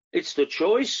 It's the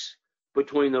choice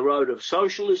between the road of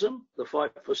socialism, the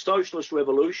fight for socialist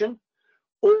revolution,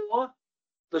 or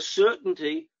the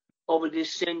certainty of a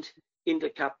descent into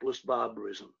capitalist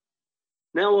barbarism.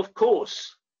 Now, of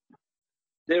course,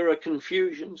 there are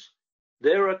confusions,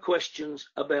 there are questions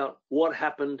about what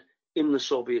happened in the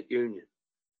Soviet Union.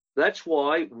 That's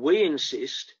why we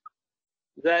insist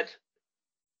that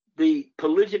the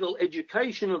political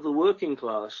education of the working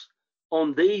class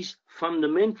on these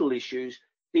fundamental issues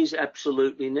is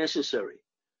absolutely necessary.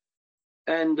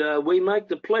 And we make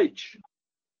the pledge,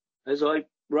 as I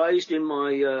raised in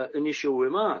my initial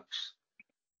remarks,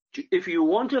 if you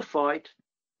want to fight,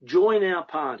 join our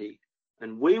party,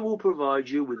 and we will provide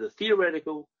you with the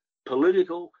theoretical,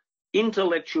 political,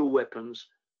 intellectual weapons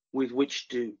with which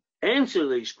to answer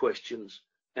these questions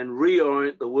and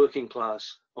reorient the working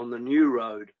class on the new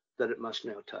road that it must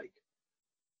now take.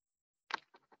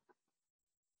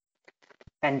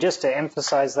 And just to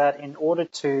emphasize that, in order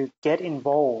to get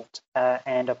involved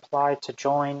and apply to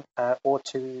join or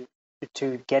to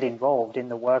get involved in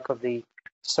the work of the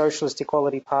Socialist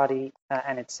Equality Party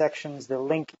and its sections, the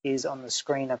link is on the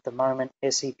screen at the moment,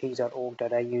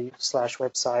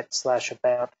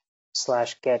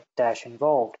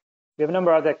 sep.org.au/website/about/get-involved. We have a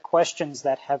number of other questions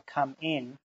that have come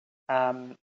in.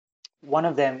 One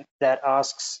of them that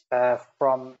asks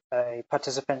from a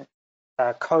participant,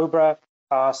 Cobra,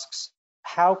 asks,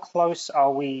 how close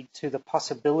are we to the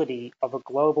possibility of a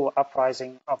global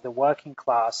uprising of the working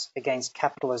class against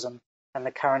capitalism and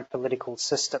the current political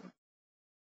system?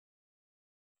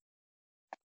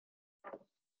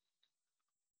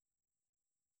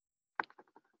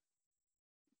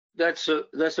 That's a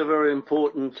very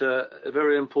important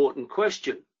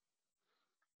question.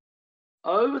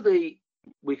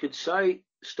 We could say,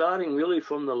 starting really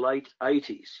from the late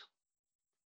 80s,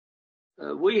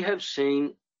 we have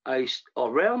seen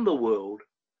around the world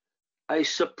a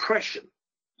suppression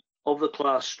of the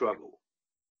class struggle.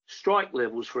 Strike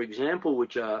levels, for example,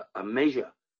 which are a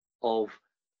measure of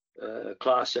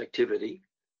class activity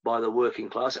by the working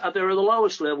class, they're at the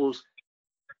lowest levels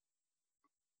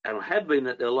and have been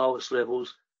at their lowest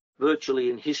levels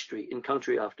virtually in history, in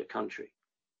country after country.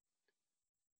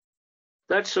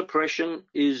 That suppression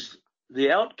is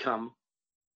the outcome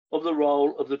of the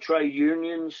role of the trade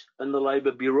unions and the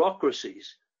labour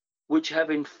bureaucracies, which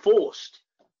have enforced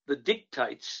the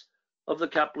dictates of the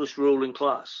capitalist ruling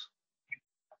class.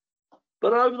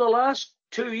 But over the last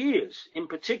 2 years in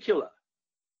particular,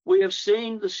 we have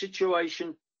seen the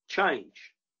situation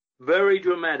change very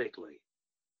dramatically.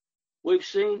 We've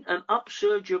seen an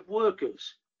upsurge of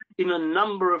workers in a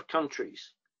number of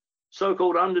countries,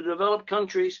 so-called underdeveloped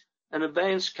countries and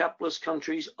advanced capitalist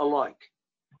countries alike.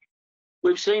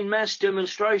 We've seen mass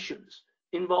demonstrations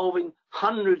involving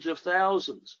hundreds of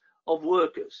thousands of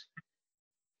workers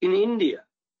in India,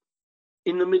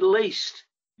 in the Middle East,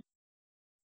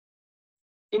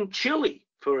 in Chile,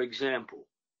 for example.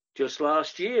 Just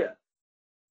last year,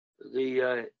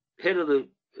 the head of the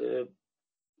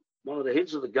one of the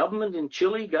heads of the government in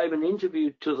Chile gave an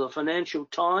interview to the Financial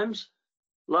Times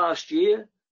last year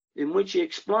in which he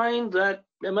explained that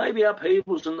there may be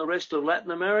upheavals in the rest of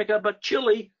Latin America, but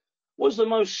Chile was the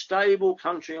most stable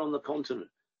country on the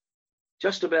continent.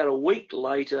 Just about a week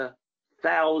later,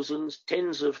 thousands,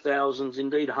 tens of thousands,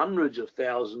 indeed hundreds of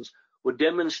thousands were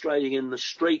demonstrating in the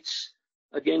streets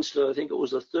against, I think it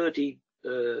was a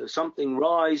 30-something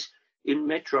rise in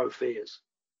metro fares.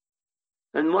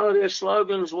 And one of their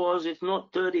slogans was, it's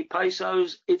not 30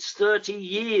 pesos, it's 30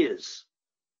 years.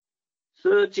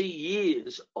 30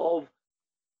 years of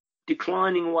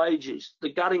declining wages,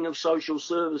 the gutting of social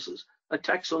services,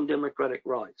 attacks on democratic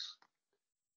rights.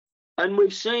 And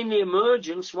we've seen the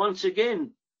emergence once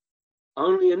again,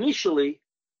 only initially,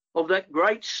 of that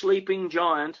great sleeping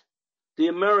giant, the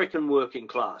American working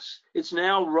class. It's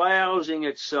now rousing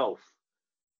itself.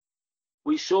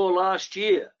 We saw last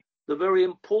year the very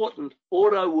important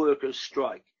auto workers'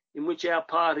 strike in which our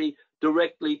party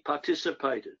directly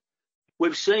participated.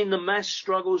 We've seen the mass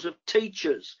struggles of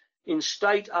teachers in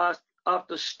state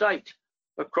after state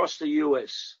across the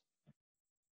US.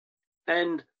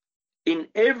 And in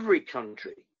every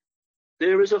country,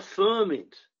 there is a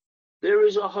ferment, there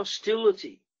is a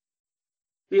hostility.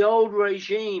 The old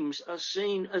regimes are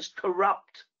seen as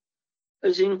corrupt,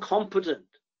 as incompetent.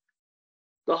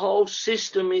 The whole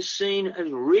system is seen as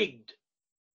rigged.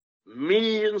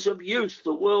 Millions of youth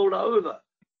the world over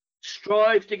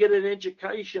strive to get an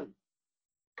education,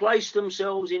 place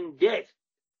themselves in debt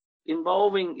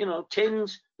involving,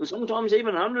 tens and sometimes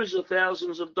even hundreds of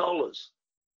thousands of dollars,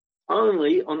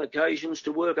 only on occasions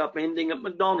to work upending at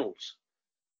McDonald's.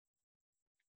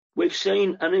 We've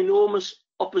seen an enormous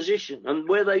opposition, and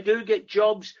where they do get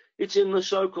jobs, it's in the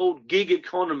so-called gig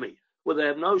economy, where they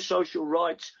have no social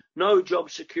rights, no job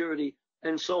security,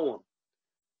 and so on.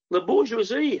 The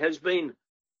bourgeoisie has been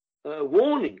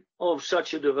warning of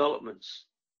such a developments,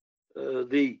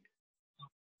 the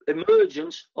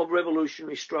emergence of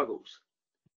revolutionary struggles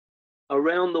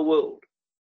around the world.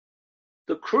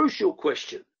 The crucial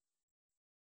question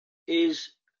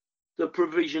is the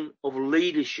provision of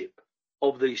leadership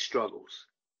of these struggles.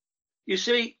 You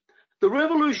see, the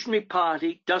Revolutionary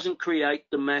Party doesn't create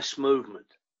the mass movement.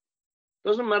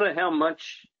 Doesn't matter how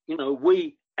much,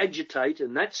 we agitate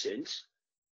in that sense.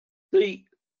 The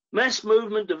mass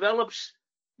movement develops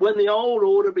when the old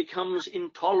order becomes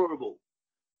intolerable,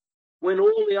 when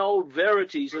all the old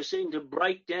verities are seen to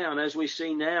break down, as we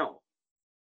see now.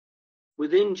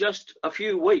 Within just a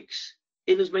few weeks,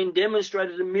 it has been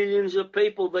demonstrated to millions of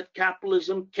people that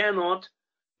capitalism cannot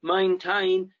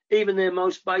maintain even their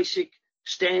most basic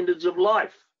standards of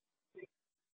life.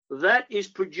 That is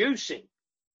producing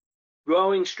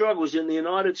growing struggles. In the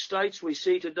United States, we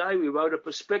see today, we wrote a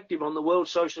perspective on the World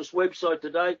Socialist website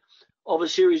today of a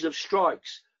series of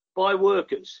strikes by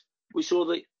workers. We saw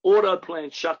the auto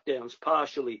plant shutdowns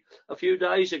partially a few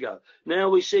days ago. Now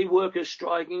we see workers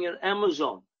striking at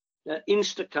Amazon,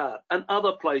 Instacart, and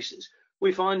other places.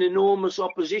 We find enormous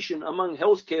opposition among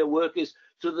healthcare workers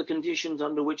to the conditions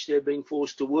under which they're being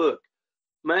forced to work.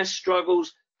 Mass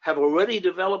struggles have already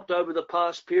developed over the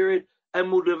past period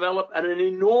and will develop at an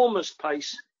enormous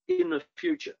pace in the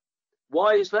future.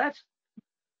 Why is that?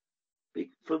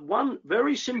 For one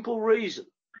very simple reason.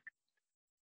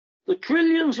 The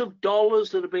trillions of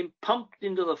dollars that have been pumped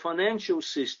into the financial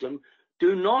system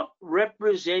do not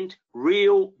represent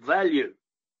real value.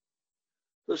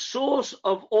 The source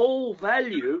of all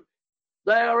value,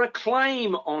 they are a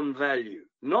claim on value,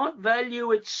 not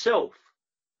value itself.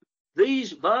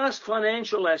 These vast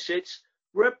financial assets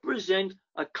represent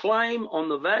a claim on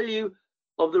the value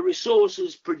of the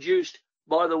resources produced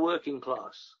by the working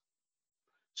class.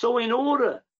 So in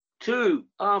order to,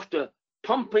 after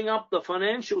pumping up the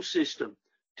financial system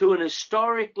to an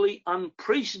historically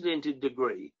unprecedented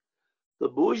degree, the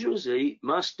bourgeoisie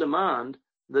must demand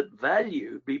that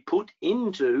value be put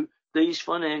into these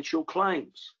financial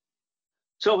claims.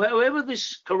 So however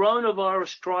this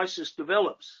coronavirus crisis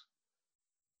develops,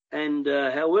 and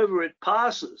however it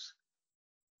passes,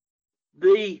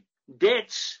 the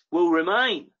debts will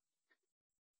remain.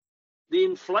 The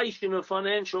inflation of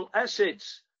financial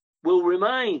assets will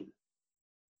remain.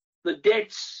 The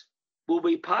debts will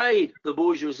be paid, the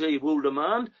bourgeoisie will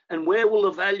demand, and where will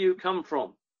the value come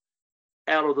from?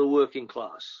 Out of the working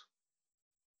class.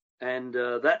 And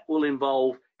that will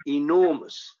involve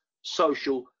enormous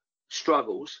social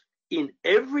struggles in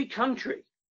every country,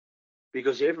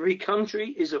 because every country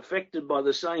is affected by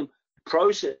the same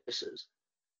processes,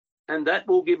 and that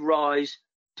will give rise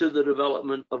to the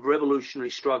development of revolutionary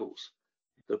struggles.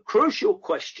 The crucial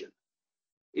question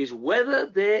is whether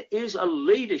there is a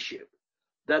leadership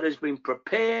that has been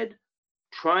prepared,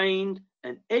 trained,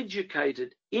 and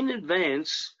educated in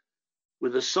advance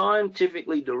with a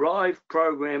scientifically derived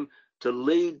program to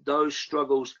lead those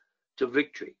struggles to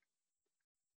victory.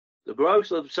 The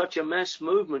growth of such a mass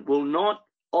movement will not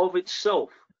of itself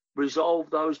resolve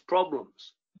those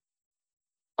problems,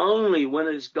 only when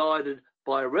it is guided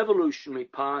by a revolutionary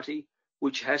party,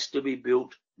 which has to be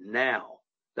built now.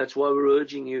 That's why we're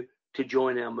urging you to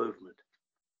join our movement.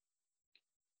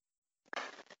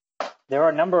 There are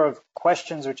a number of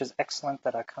questions, which is excellent,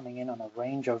 that are coming in on a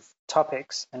range of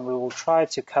topics, and we will try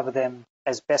to cover them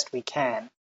as best we can.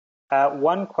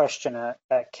 One questioner,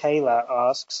 Kayla,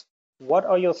 asks, what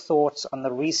are your thoughts on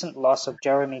the recent loss of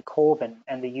Jeremy Corbyn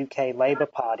and the UK Labour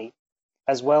Party,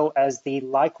 as well as the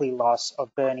likely loss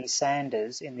of Bernie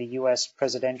Sanders in the US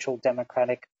presidential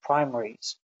Democratic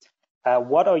primaries?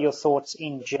 What are your thoughts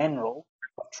in general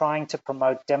of trying to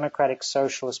promote democratic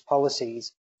socialist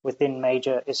policies within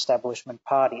major establishment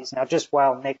parties? Now, just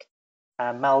while Nick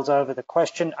mulls over the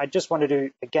question, I just wanted to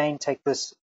again take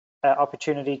this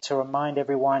opportunity to remind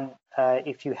everyone,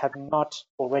 if you have not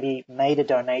already made a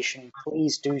donation,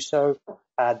 please do so.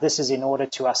 This is in order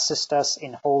to assist us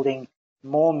in holding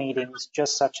more meetings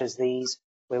just such as these,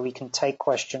 where we can take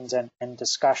questions and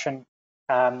discussion.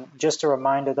 Just a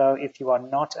reminder, though, if you are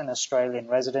not an Australian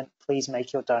resident, please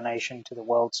make your donation to the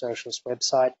World Socialist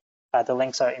website. The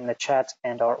links are in the chat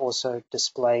and are also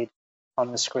displayed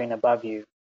on the screen above you.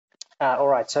 All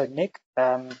right, so Nick,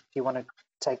 if you want to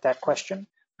take that question.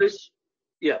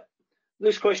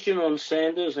 This question on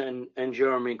Sanders and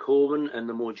Jeremy Corbyn and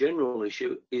the more general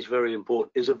issue is very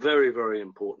important, is a very, very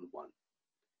important one.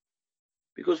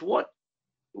 Because what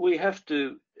we have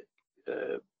to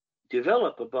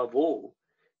develop above all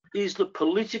is the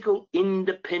political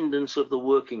independence of the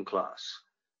working class.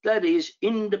 That is,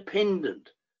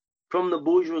 independent from the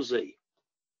bourgeoisie.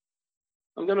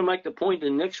 I'm going to make the point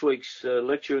in next week's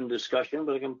lecture and discussion,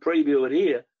 but I can preview it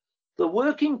here. The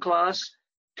working class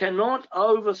cannot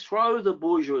overthrow the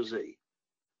bourgeoisie,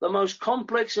 the most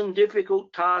complex and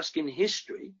difficult task in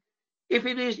history, if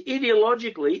it is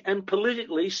ideologically and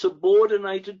politically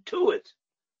subordinated to it.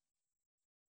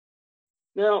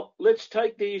 Now, let's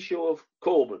take the issue of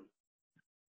Corbyn.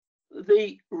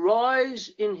 The rise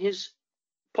in his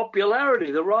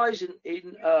popularity, the rise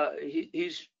in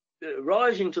his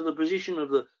rising to the position of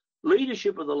the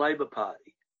leadership of the Labour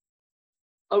Party,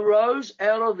 arose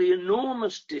out of the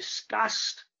enormous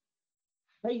disgust,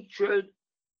 hatred,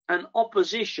 and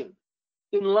opposition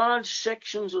in large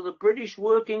sections of the British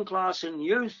working class and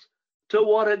youth to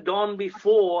what had gone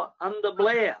before under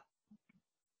Blair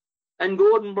and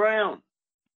Gordon Brown.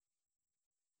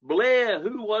 Blair,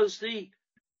 who was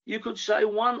you could say,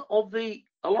 one of the,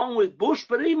 along with Bush,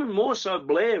 but even more so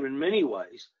Blair in many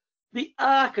ways, the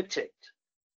architect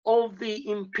of the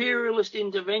imperialist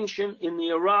intervention in the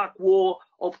Iraq War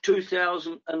of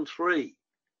 2003,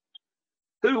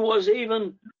 who was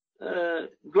even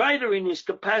greater in his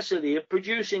capacity of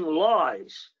producing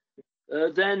lies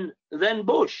than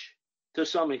Bush to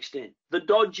some extent. The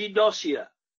dodgy dossier,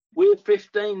 we're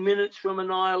 15 minutes from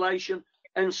annihilation,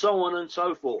 and so on and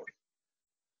so forth.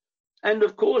 And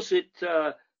of course, it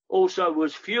also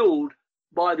was fueled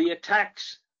by the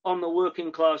attacks on the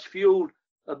working class, fueled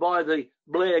by the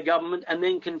Blair government, and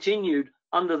then continued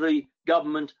under the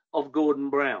government of Gordon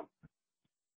Brown.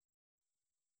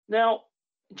 Now,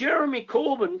 Jeremy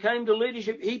Corbyn came to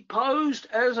leadership. He posed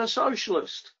as a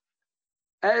socialist,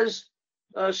 as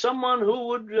someone who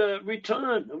would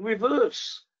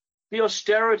reverse the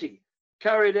austerity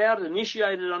carried out,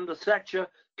 initiated under Thatcher,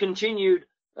 continued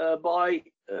by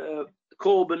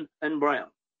Corbyn and Brown.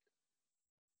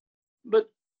 But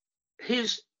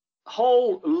his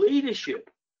whole leadership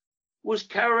was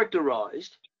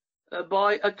characterised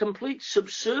by a complete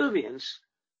subservience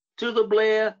to the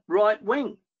Blair right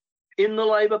wing in the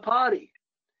Labour Party.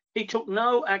 He took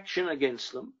no action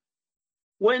against them.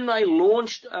 When they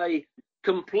launched a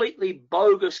completely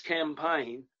bogus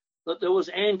campaign that there was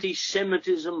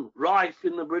anti-Semitism rife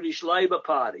in the British Labour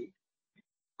Party,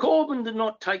 Corbyn did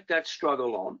not take that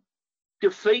struggle on,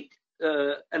 defeat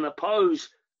and oppose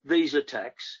these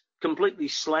attacks, completely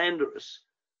slanderous,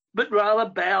 but rather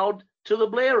bowed to the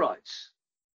Blairites,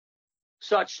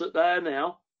 such that they are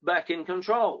now back in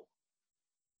control.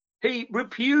 He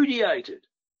repudiated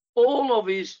all of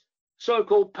his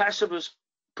so-called pacifist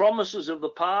promises of the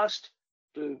past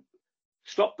to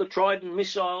stop the Trident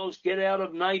missiles, get out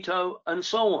of NATO, and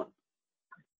so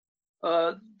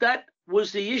on. That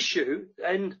was the issue.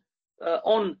 And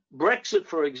on Brexit,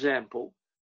 for example,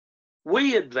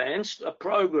 we advanced a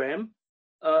program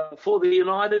for the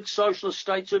United Socialist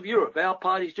States of Europe. Our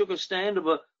party took a stand of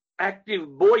an active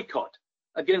boycott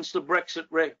against the Brexit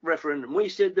referendum. We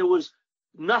said there was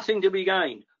nothing to be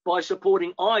gained by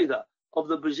supporting either of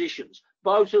the positions.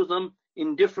 Both of them,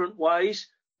 in different ways,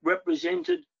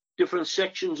 represented different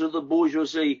sections of the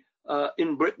bourgeoisie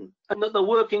in Britain, and that the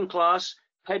working class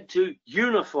had to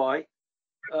unify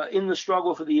in the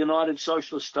struggle for the United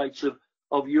Socialist States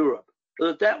of Europe.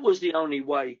 That was the only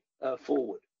way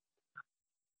forward.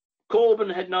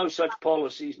 Corbyn had no such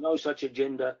policies, no such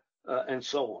agenda, and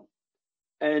so on.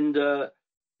 And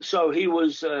so he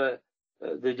was,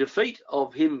 the defeat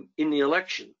of him in the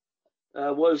election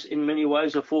was in many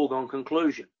ways a foregone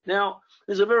conclusion. Now,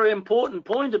 there's a very important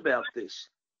point about this.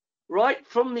 right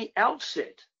from the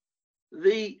outset,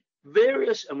 the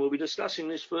various, and we'll be discussing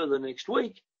this further next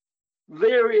week,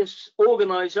 various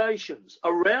organizations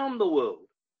around the world,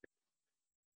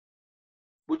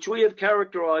 which we have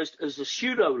characterized as the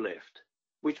pseudo-left,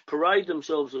 which parade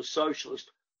themselves as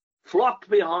socialist, flocked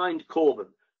behind Corbyn.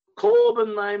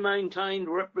 Corbyn, they maintained,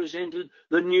 represented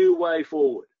the new way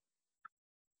forward.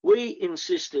 We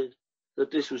insisted that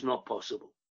this was not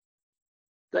possible,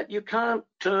 that you can't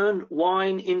turn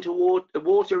wine into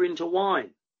water into wine.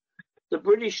 The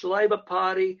British Labour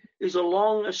Party is a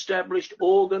long-established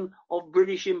organ of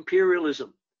British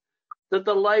imperialism, that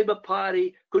the Labour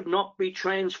Party could not be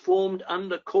transformed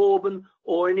under Corbyn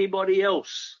or anybody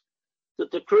else,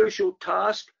 that the crucial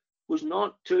task was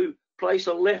not to place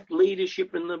a left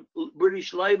leadership in the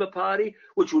British Labour Party,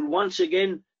 which would once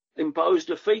again impose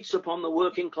defeats upon the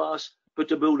working class, but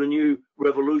to build a new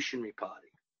revolutionary party.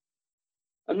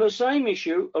 And the same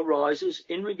issue arises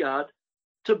in regard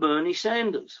to Bernie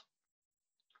Sanders.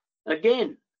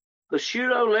 Again, the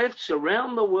pseudo-lefts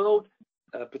around the world,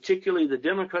 particularly the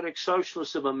Democratic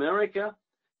Socialists of America,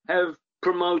 have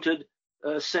promoted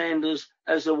Sanders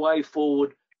as a way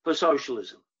forward for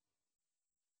socialism.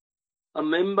 A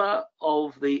member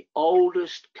of the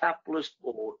oldest capitalist,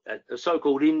 or a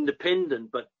so-called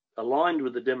independent, but aligned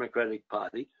with the Democratic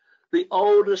Party, the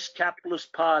oldest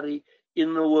capitalist party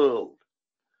in the world,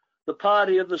 the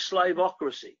party of the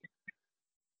slavocracy,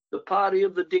 the party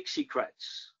of the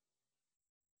Dixiecrats,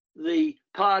 the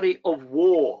party of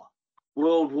war,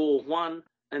 World War I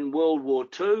and World War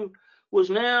II, was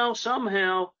now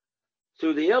somehow,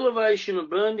 through the elevation of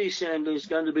Bernie Sanders,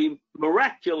 going to be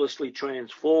miraculously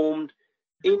transformed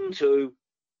into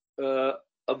a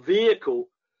vehicle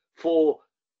for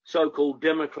so-called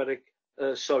democratic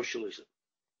socialism.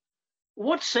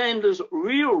 What Sanders'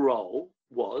 real role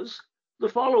was the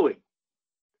following.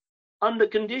 Under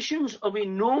conditions of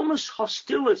enormous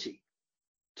hostility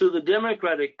to the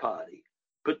Democratic Party,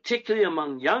 particularly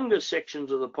among younger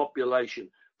sections of the population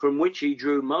from which he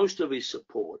drew most of his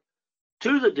support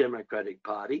to the Democratic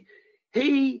Party,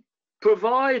 he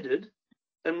provided,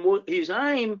 and his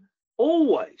aim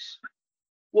always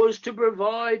was to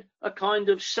provide a kind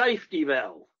of safety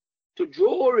valve to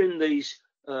draw in these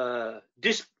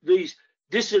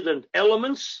dissident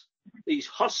elements, these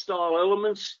hostile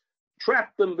elements,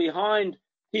 trap them behind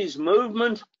his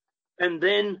movement, and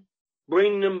then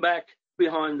bring them back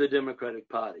behind the Democratic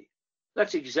Party.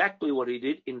 That's exactly what he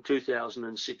did in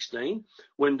 2016,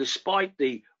 when, despite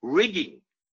the rigging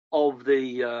of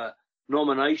the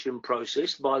nomination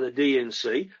process by the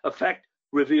DNC, a fact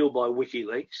revealed by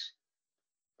WikiLeaks,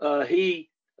 he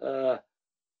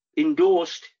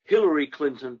endorsed Hillary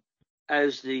Clinton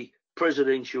as the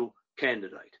presidential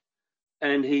candidate.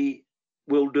 And he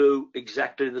will do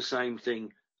exactly the same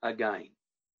thing again.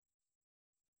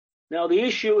 Now, the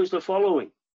issue is the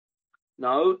following.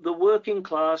 No, the working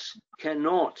class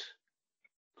cannot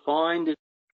find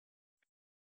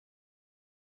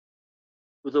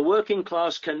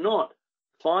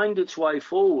its way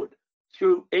forward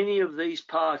through any of these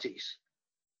parties.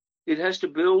 It has to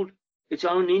build its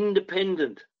own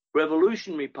independent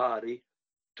revolutionary party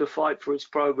to fight for its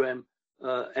program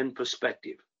and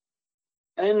perspective.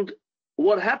 And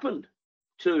what happened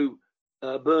to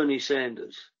Bernie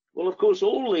Sanders? Well, of course,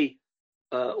 all the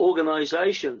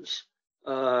organizations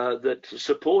that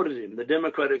supported him, the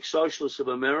Democratic Socialists of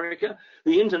America,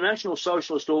 the International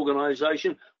Socialist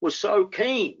Organization, was so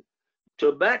keen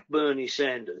to back Bernie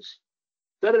Sanders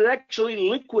that it actually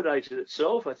liquidated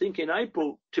itself, I think in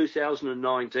April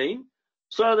 2019,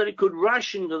 so that it could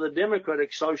rush into the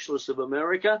Democratic Socialists of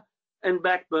America and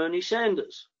back Bernie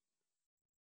Sanders.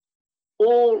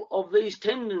 All of these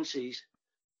tendencies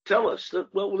tell us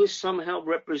that, well, this somehow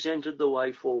represented the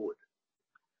way forward.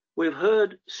 We've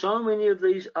heard so many of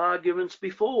these arguments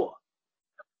before.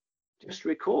 Just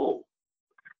recall,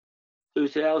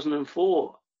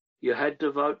 2004, you had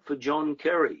to vote for John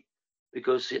Kerry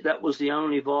because that was the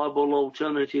only viable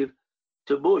alternative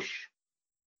to Bush.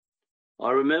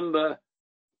 I remember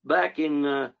back in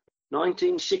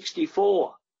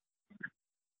 1964,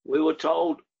 we were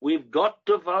told, you've got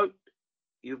to vote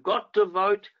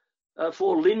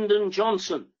for Lyndon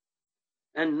Johnson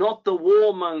and not the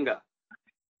warmonger,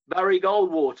 Barry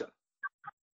Goldwater.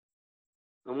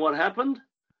 And what happened?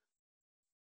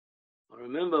 I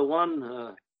remember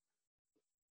one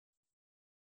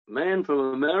man from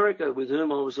America with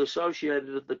whom I was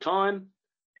associated at the time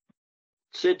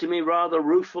said to me rather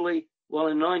ruefully, well,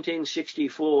 in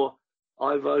 1964,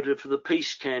 I voted for the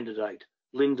peace candidate,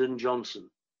 Lyndon Johnson.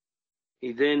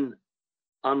 He then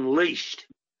unleashed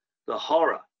the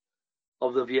horror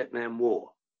of the Vietnam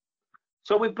War.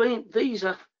 So we've been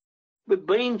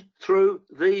through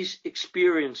these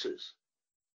experiences.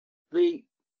 The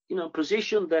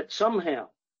position that somehow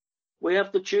we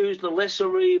have to choose the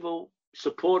lesser evil,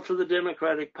 support for the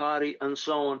Democratic Party, and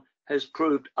so on, has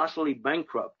proved utterly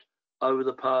bankrupt over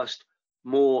the past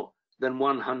more than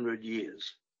 100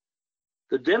 years.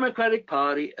 The Democratic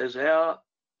Party, as our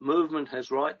movement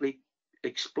has rightly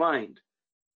explained,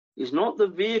 is not the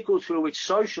vehicle through which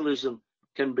socialism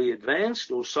can be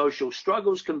advanced or social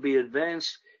struggles can be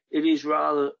advanced. It is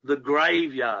rather the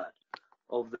graveyard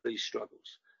of these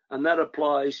struggles. And that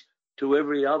applies to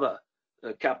every other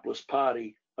capitalist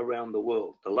party around the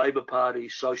world, the Labour Party,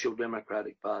 Social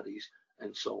Democratic parties,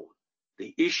 and so on.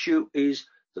 The issue is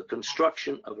the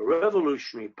construction of a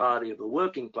revolutionary party of the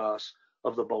working class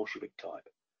of the Bolshevik type.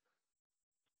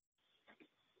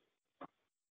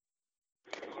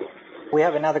 We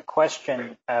have another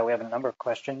question. We have a number of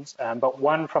questions, but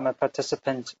one from a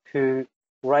participant who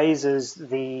raises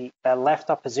the left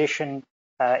opposition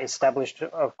established,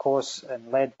 of course,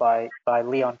 and led by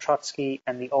Leon Trotsky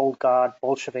and the old guard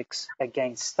Bolsheviks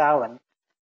against Stalin.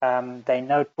 They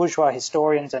note bourgeois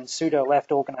historians and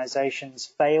pseudo-left organizations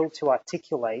fail to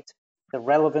articulate the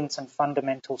relevance and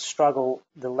fundamental struggle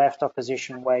the left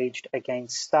opposition waged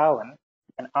against Stalin,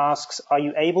 and asks, are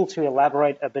you able to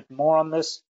elaborate a bit more on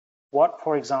this? What,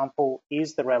 for example,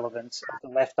 is the relevance of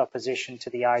the left opposition to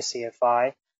the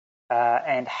ICFI,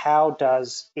 and how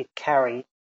does it carry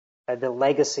the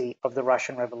legacy of the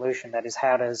Russian Revolution? That is,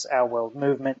 how does our world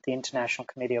movement, the International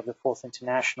Committee of the Fourth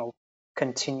International,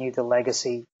 continue the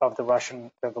legacy of the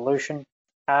Russian Revolution?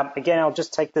 Again, I'll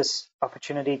just take this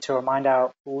opportunity to remind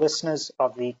our listeners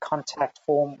of the contact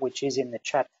form, which is in the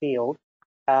chat field.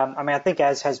 I think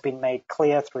as has been made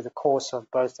clear through the course of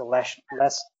both the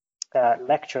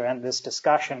lecture and this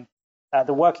discussion,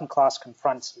 the working class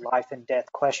confronts life and death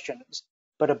questions.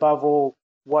 But above all,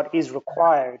 what is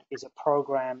required is a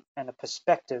program and a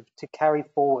perspective to carry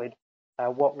forward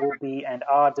what will be and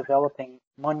are developing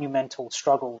monumental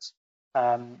struggles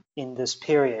in this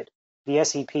period. The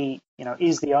SEP,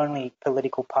 is the only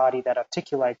political party that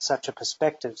articulates such a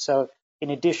perspective. So in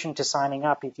addition to signing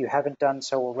up, if you haven't done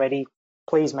so already,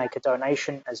 please make a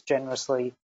donation as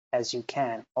generously as you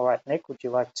can. All right, Nick, would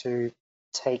you like to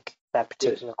take that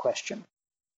particular question?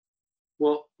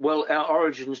 Well, our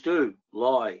origins do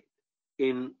lie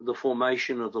in the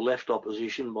formation of the left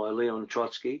opposition by Leon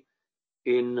Trotsky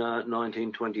in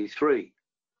 1923.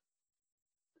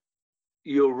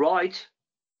 You're right,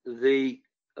 the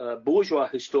bourgeois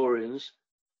historians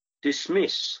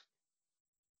dismiss,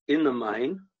 in the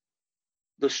main,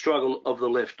 the struggle of the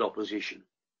left opposition.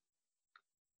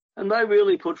 And they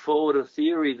really put forward a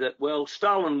theory that, well,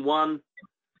 Stalin won,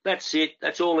 that's it,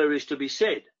 that's all there is to be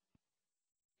said.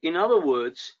 In other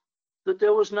words, that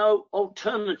there was no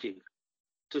alternative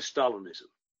to Stalinism,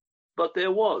 but there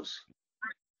was.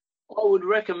 I would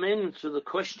recommend to the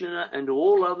questioner and to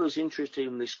all others interested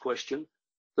in this question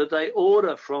that they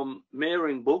order from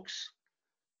Mehring Books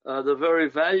the very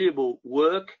valuable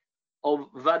work of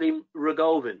Vadim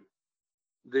Rogovin,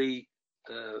 the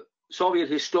Soviet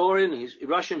historian,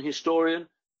 Russian historian,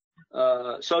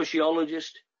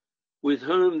 sociologist, with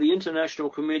whom the International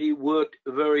Committee worked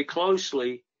very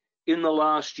closely in the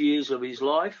last years of his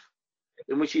life,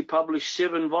 in which he published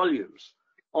 7 volumes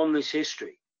on this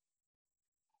history.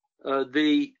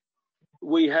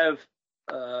 We have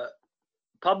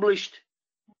published,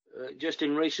 just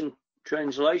in recent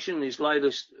translation, his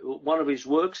latest, one of his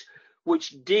works,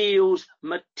 which deals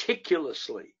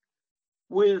meticulously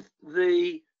with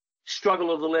the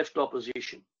struggle of the left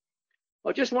opposition.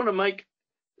 I just want to make,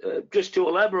 just to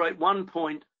elaborate one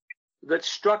point that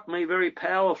struck me very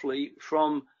powerfully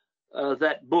from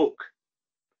that book.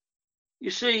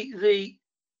 You see, the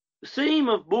theme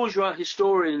of bourgeois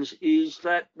historians is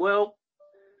that, well,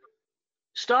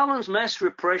 Stalin's mass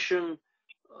repression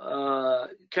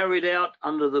carried out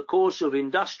under the course of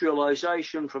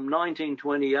industrialization from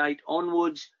 1928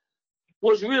 onwards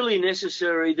was really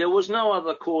necessary. There was no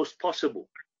other course possible.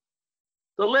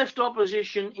 The left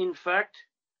opposition, in fact,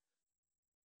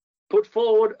 put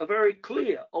forward a very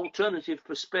clear alternative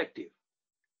perspective.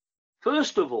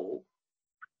 First of all,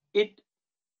 it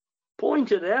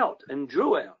pointed out and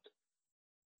drew out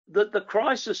that the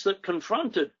crisis that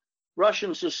confronted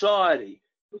Russian society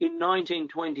in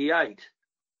 1928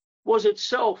 was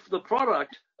itself the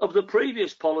product of the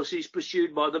previous policies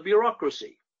pursued by the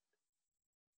bureaucracy.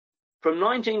 From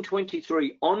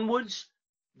 1923 onwards,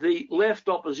 the left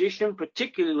opposition,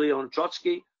 particularly on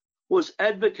Trotsky, was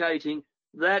advocating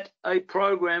that a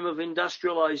program of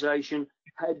industrialization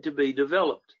had to be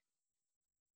developed.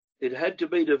 It had to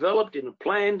be developed in a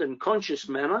planned and conscious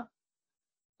manner,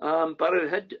 but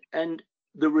and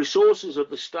the resources of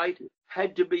the state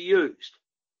had to be used.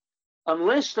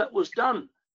 Unless that was done,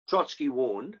 Trotsky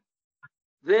warned,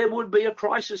 there would be a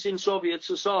crisis in Soviet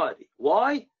society.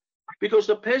 Why? Because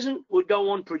the peasant would go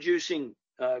on producing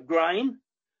grain,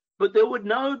 but there would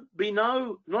not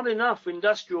enough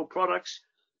industrial products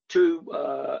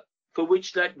for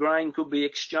which that grain could be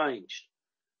exchanged.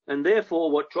 And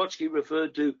therefore, what Trotsky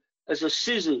referred to as a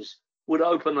scissors would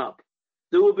open up.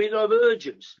 There would be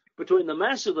divergence between the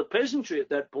mass of the peasantry at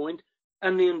that point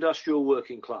and the industrial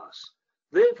working class.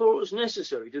 Therefore, it was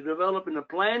necessary to develop in a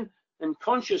planned and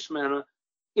conscious manner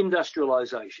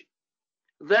industrialization.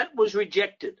 That was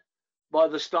rejected by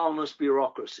the Stalinist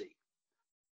bureaucracy.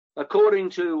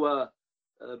 According to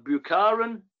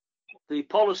Bukharin, the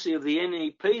policy of the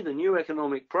NEP, the new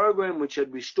economic program, which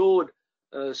had restored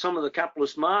some of the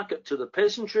capitalist market to the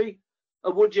peasantry,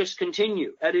 would just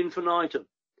continue ad infinitum.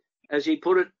 As he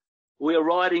put it, we are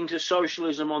riding to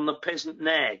socialism on the peasant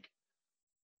nag.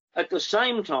 At the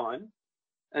same time,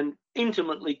 and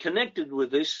intimately connected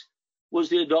with this, was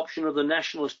the adoption of the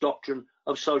nationalist doctrine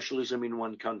of socialism in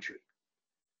one country.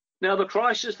 Now, the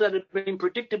crisis that had been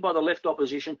predicted by the left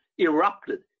opposition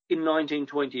erupted in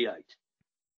 1928.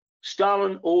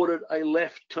 Stalin ordered a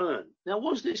left turn. Now,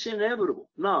 was this inevitable?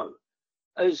 No.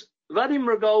 As Vadim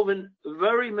Rogovin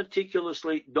very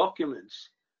meticulously documents,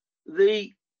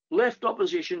 the left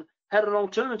opposition had an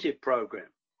alternative program.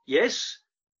 Yes,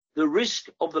 the risk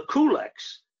of the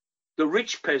kulaks, the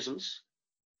rich peasants,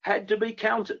 had to be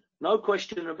countered, no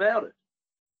question about it.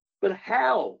 But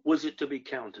how was it to be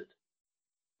countered?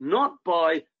 Not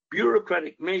by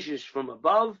bureaucratic measures from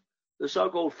above, the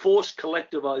so-called forced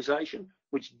collectivization,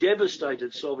 which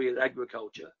devastated Soviet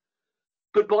agriculture,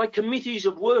 but by committees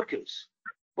of workers,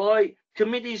 by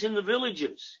committees in the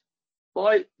villages,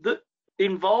 by the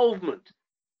involvement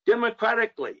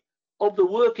democratically of the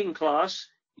working class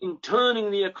in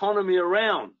turning the economy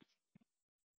around.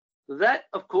 That,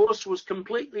 of course, was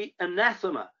completely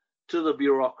anathema to the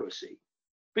bureaucracy,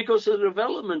 because the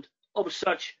development of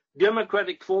such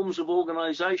democratic forms of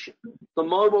organisation, the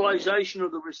mobilisation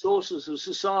of the resources of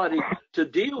society to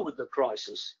deal with the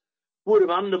crisis, would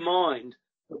have undermined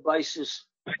the basis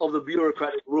of the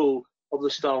bureaucratic rule of the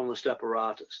Stalinist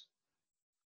apparatus.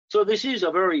 So this is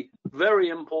a very, very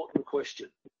important question.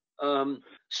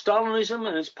 Stalinism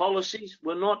and its policies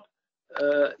were not,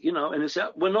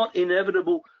 were not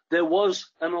inevitable. There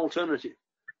was an alternative.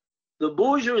 The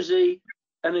bourgeoisie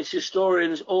and its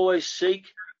historians always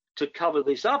seek to cover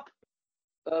this up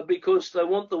because they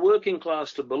want the working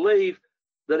class to believe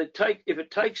that if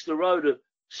it takes the road of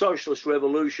socialist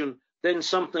revolution, then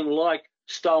something like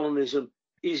Stalinism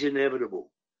is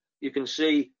inevitable. You can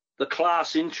see the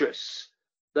class interests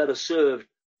that are served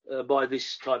by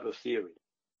this type of theory.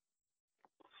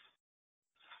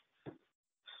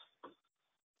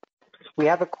 We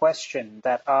have a question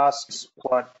that asks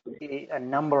what a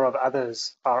number of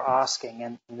others are asking,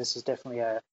 and this is definitely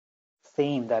a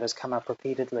theme that has come up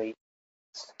repeatedly.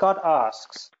 Scott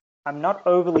asks, I'm not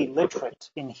overly literate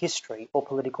in history or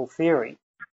political theory.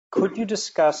 Could you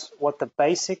discuss what the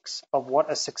basics of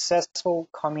what a successful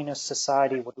communist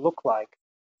society would look like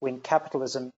when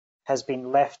capitalism has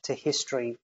been left to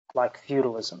history like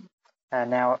feudalism? And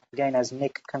now, again, as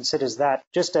Nick considers that,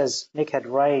 just as Nick had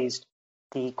raised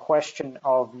the question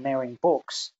of mirroring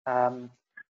books,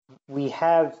 we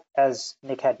have, as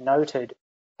Nick had noted,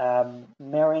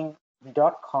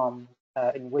 mirroring.com,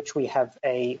 in which we have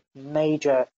a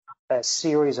major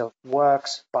series of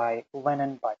works by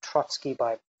Lenin, by Trotsky,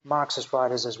 by Marxist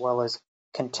writers, as well as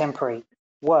contemporary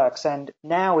works. And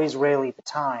now is really the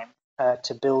time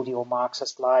to build your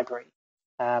Marxist library.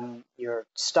 You're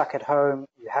stuck at home.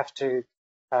 You have to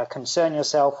concern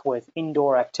yourself with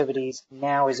indoor activities.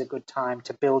 Now is a good time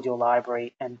to build your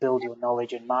library and build your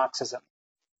knowledge in Marxism.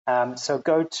 So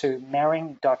go to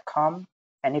mirroring.com.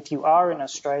 And if you are in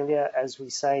Australia, as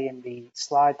we say in the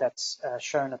slide that's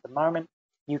shown at the moment,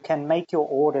 you can make your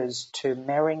orders to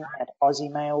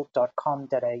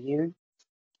mirroring@aussiemail.com.au.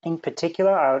 In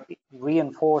particular, I would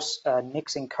reinforce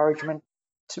Nick's encouragement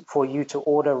for you to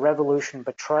order Revolution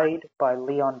Betrayed by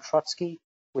Leon Trotsky,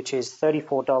 which is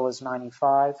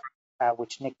 $34.95,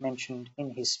 which Nick mentioned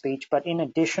in his speech. But in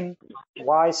addition,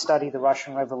 Why Study the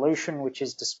Russian Revolution, which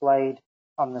is displayed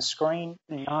on the screen,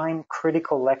 9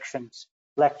 critical lectures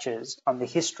on the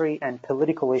history and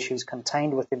political issues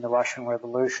contained within the Russian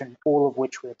Revolution, all of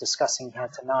which we're discussing here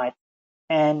tonight,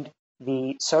 and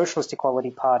the Socialist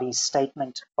Equality Party's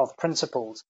Statement of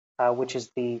Principles, which is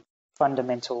the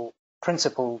fundamental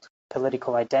principled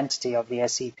political identity of the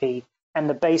SEP and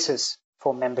the basis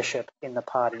for membership in the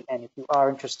party. And if you are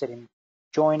interested in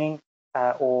joining,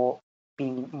 or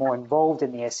being more involved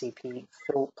in the SEP,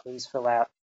 please fill out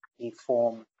the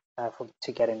form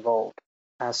to get involved.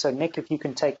 So Nick, if you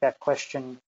can take that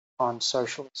question on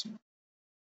socialism.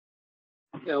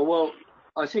 Yeah, well,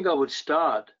 I think I would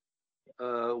start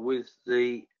with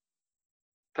the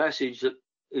passage that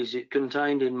is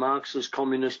contained in Marx's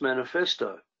Communist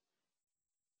Manifesto.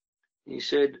 He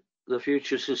said the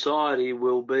future society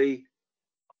will be,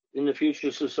 in the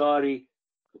future society,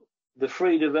 the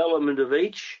free development of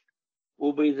each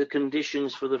will be the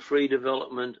conditions for the free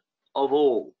development of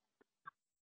all.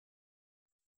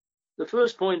 The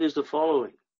first point is the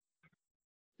following.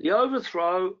 The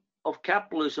overthrow of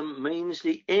capitalism means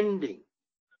the ending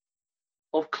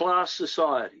of class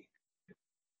society.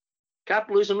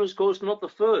 Capitalism is, of course, not the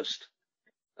first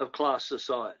of class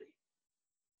society.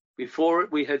 Before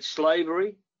it, we had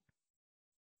slavery,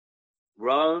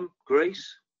 Rome,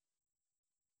 Greece.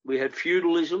 We had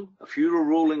feudalism, a feudal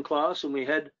ruling class, and we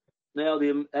had now,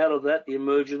 out of that, the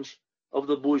emergence of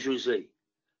the bourgeoisie.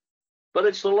 But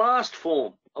it's the last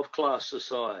form of class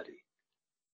society,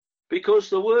 because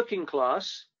the working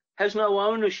class has no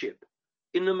ownership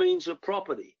in the means of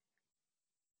property.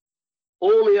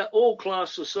 All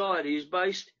class society is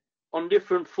based on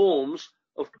different forms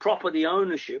of property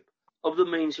ownership of the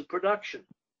means of production.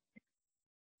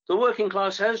 The working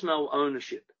class has no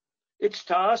ownership. Its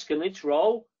task and its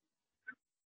role,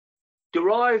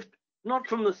 derived not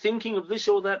from the thinking of this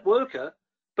or that worker,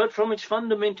 but from its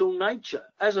fundamental nature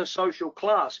as a social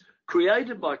class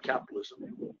created by capitalism,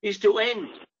 is to end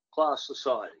class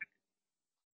society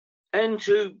and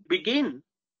to begin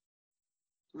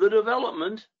the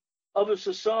development of a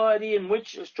society in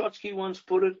which, as Trotsky once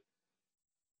put it,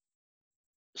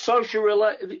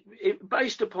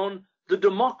 based upon the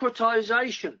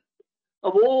democratization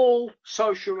of all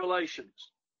social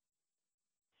relations.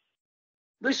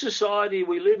 This society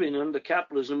we live in under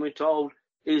capitalism, we're told,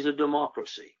 is a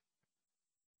democracy.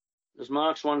 As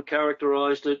Marx once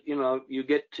characterized it, you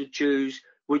get to choose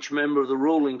which member of the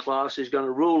ruling class is going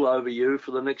to rule over you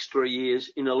for the next 3 years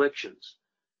in elections.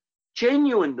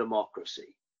 Genuine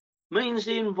democracy means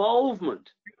the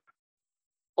involvement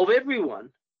of everyone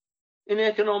in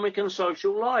economic and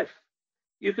social life.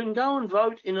 You can go and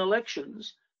vote in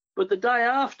elections, but the day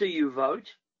after you vote,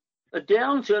 a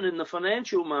downturn in the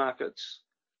financial markets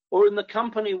or in the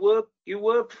company you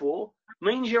work for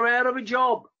means you're out of a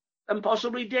job and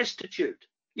possibly destitute.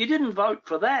 You didn't vote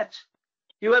for that.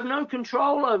 You have no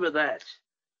control over that.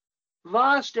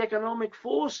 Vast economic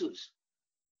forces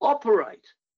operate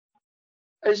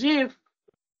as if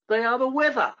they are the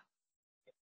weather,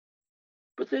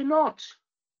 but they're not.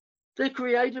 They're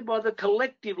created by the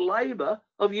collective labour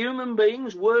of human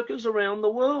beings, workers around the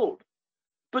world.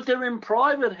 But they're in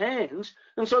private hands,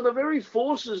 and so the very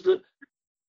forces that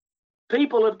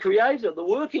people have created, the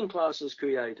working class has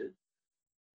created,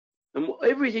 and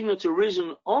everything that's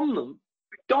arisen on them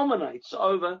dominates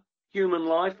over human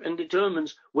life and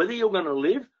determines whether you're going to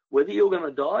live, whether you're going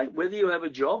to die, whether you have a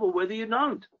job or whether you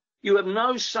don't. You have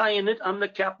no say in it under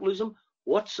capitalism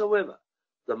whatsoever.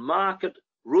 The market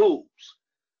rules.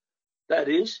 That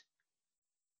is,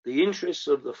 the interests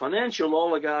of the financial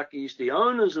oligarchies, the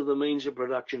owners of the means of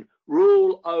production,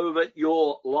 rule over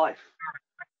your life.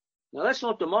 Now, that's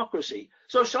not democracy.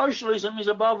 So socialism is,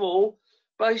 above all,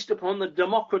 based upon the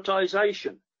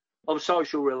democratization of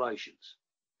social relations.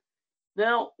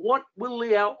 Now, what will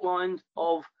the outline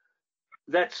of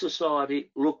that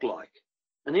society look like?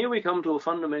 And here we come to a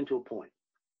fundamental point.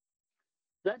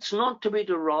 That's not to be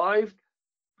derived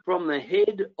from the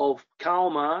head of Karl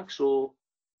Marx or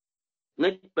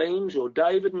Nick Beams or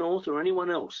David North or anyone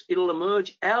else. It'll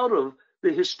emerge out of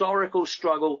the historical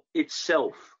struggle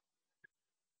itself.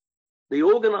 The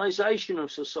organisation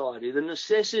of society, the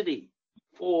necessity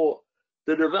for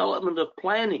the development of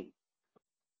planning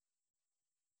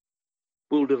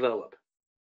will develop.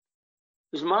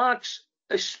 As Marx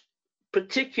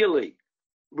particularly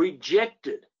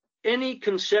rejected any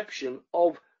conception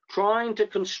of trying to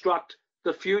construct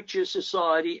the future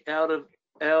society out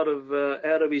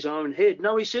of his own head.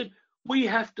 No, he said, we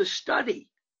have to study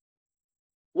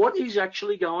what is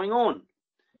actually going on.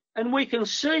 And we can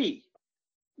see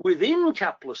within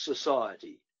capitalist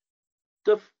society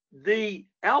the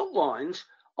outlines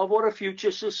of what a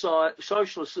future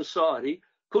socialist society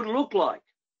could look like.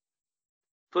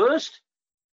 First,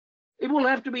 it will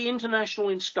have to be international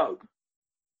in scope.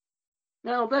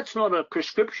 Now, that's not a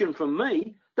prescription from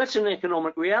me. That's an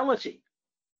economic reality.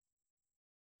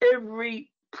 Every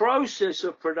process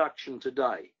of production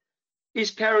today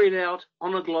is carried out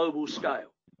on a global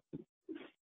scale.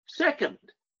 Second,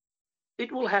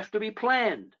 it will have to be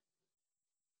planned.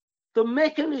 the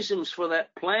mechanisms for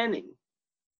that planning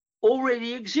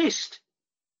already exist.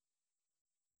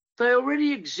 They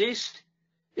already exist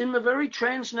in the very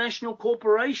transnational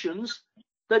corporations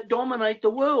that dominate the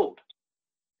world.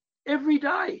 Every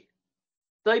day,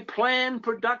 they plan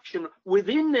production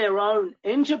within their own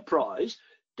enterprise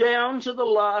down to the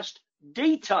last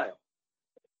detail.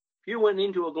 If you went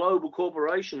into a global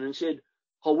corporation and said,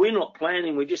 oh, we're not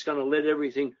planning, we're just going to let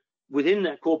everything within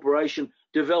that corporation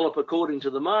develop according to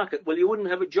the market, well, you wouldn't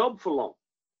have a job for long.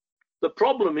 The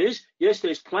problem is, yes,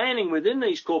 there's planning within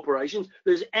these corporations,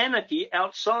 there's anarchy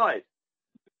outside,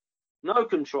 no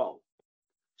control.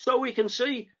 So we can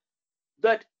see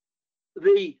that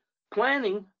the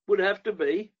planning would have to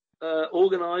be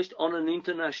organised on an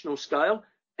international scale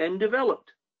and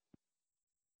developed.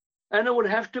 And it would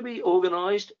have to be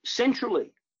organised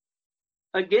centrally.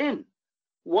 Again,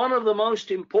 one of the most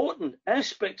important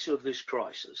aspects of this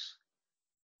crisis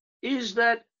is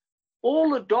that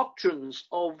all the doctrines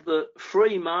of the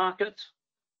free market,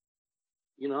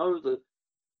 you know,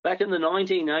 back in the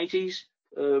 1980s,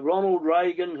 Ronald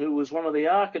Reagan, who was one of the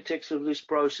architects of this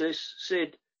process,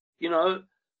 said, you know,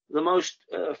 the most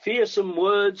fearsome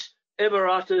words ever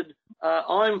uttered,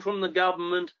 I'm from the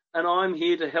government and I'm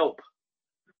here to help.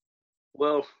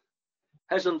 Well,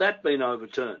 hasn't that been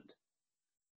overturned?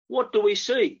 What do we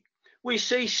see? We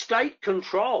see state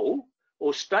control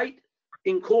or state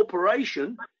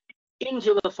incorporation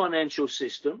into the financial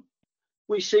system.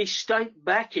 We see state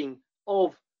backing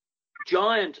of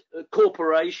giant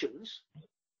corporations.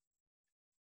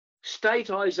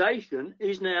 Statization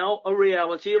is now a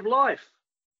reality of life.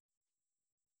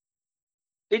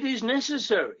 It is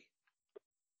necessary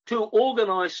to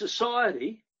organise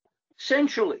society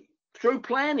centrally through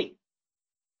planning.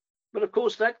 But of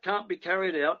course, that can't be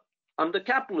carried out under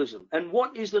capitalism. And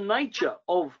what is the nature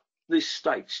of this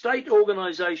state? State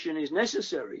organisation is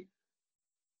necessary,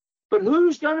 but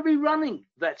who's going to be running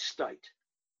that state?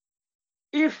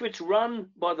 If it's run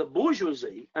by the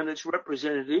bourgeoisie and its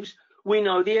representatives, we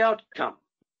know the outcome.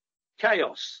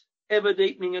 Chaos,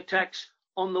 ever-deepening attacks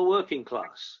on the working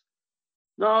class.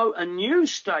 No, a new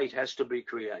state has to be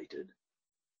created.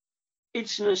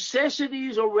 Its necessity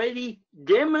is already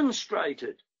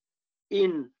demonstrated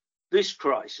in this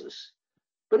crisis,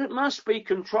 but it must be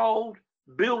controlled,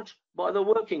 built by the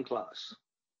working class.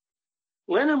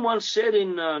 Lenin once said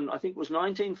in, I think it was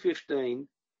 1915,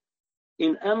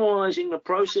 in analysing the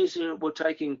processes that were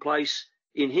taking place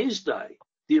in his day,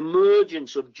 the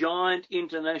emergence of giant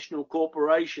international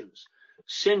corporations,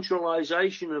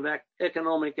 centralisation of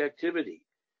economic activity,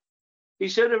 he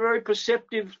said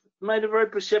made a very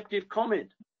perceptive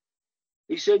comment.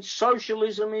 He said,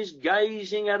 socialism is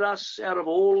gazing at us out of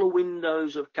all the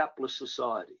windows of capitalist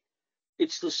society.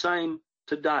 It's the same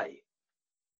today.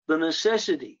 The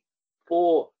necessity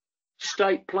for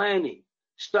state planning,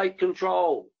 state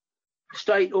control,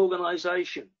 state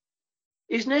organisation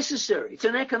is necessary. It's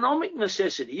an economic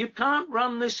necessity. You can't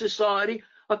run this society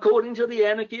according to the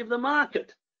anarchy of the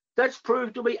market. That's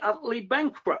proved to be utterly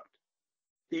bankrupt.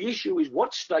 The issue is,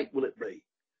 what state will it be?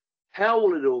 How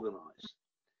will it organise?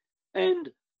 And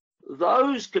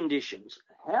those conditions,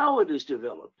 how it is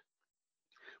developed,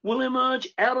 will emerge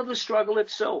out of the struggle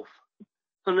itself.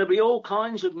 And there'll be all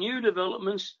kinds of new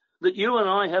developments that you and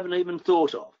I haven't even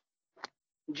thought of.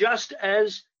 Just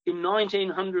as in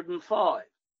 1905,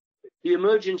 the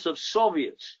emergence of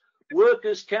Soviets,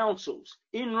 workers' councils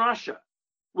in Russia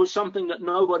was something that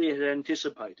nobody had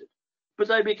anticipated. But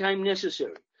they became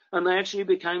necessary, and they actually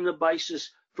became the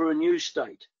basis for a new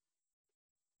state.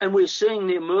 And we're seeing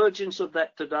the emergence of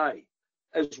that today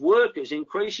as workers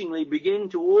increasingly begin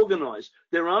to organise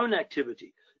their own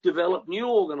activity, develop new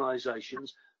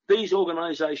organisations. These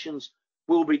organisations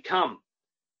will become,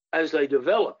 as they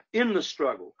develop in the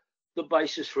struggle, the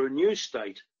basis for a new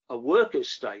state, a workers'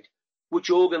 state, which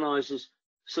organises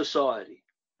society.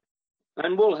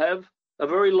 And we'll have a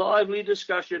very lively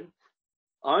discussion,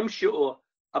 I'm sure,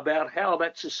 about how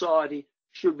that society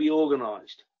should be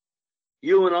organised.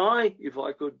 You and I, if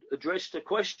I could address the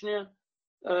question,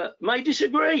 may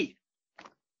disagree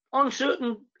on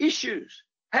certain issues.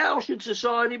 How should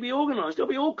society be organised?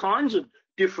 There'll be all kinds of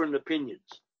different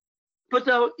opinions. But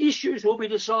the issues will be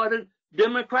decided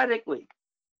democratically,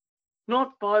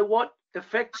 not by what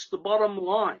affects the bottom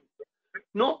line,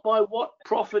 not by what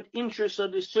profit interests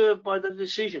are served by the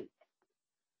decision.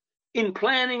 In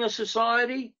planning a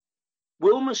society,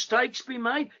 will mistakes be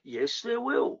made? Yes, there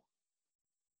will.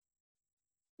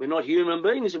 We're not human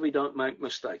beings if we don't make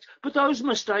mistakes. But those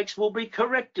mistakes will be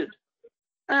corrected,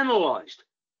 analysed,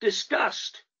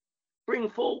 discussed,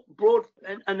 brought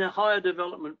and a higher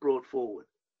development brought forward.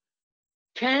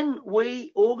 Can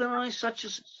we organise such a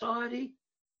society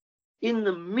in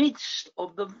the midst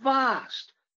of the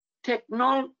vast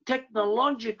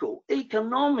technological,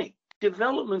 economic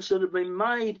developments that have been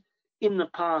made in the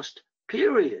past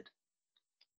period?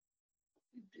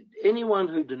 Anyone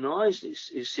who denies this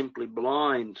is simply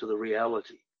blind to the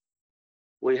reality.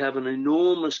 We have an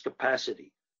enormous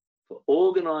capacity for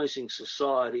organising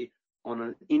society on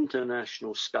an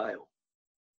international scale.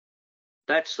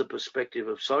 That's the perspective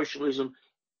of socialism,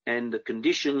 and the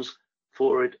conditions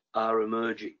for it are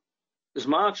emerging. As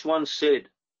Marx once said,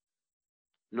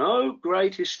 no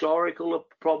great historical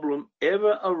problem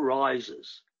ever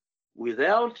arises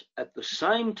without, at the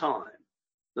same time,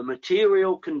 the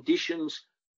material conditions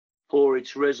for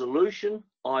its resolution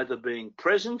either being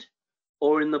present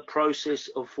or in the process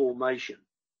of formation.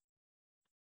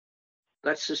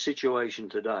 That's the situation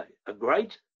today. A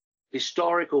great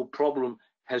historical problem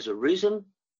has arisen,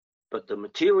 but the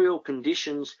material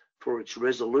conditions for its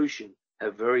resolution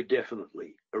have very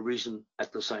definitely arisen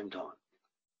at the same time.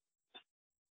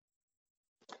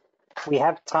 We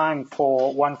have time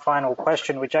for one final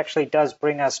question, which actually does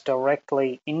bring us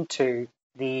directly into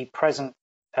the present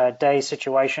day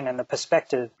situation and the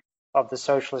perspective of the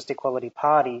Socialist Equality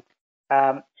Party.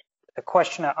 The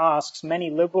questioner asks, many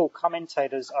liberal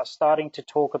commentators are starting to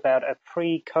talk about a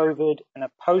pre-COVID and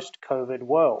a post-COVID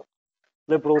world.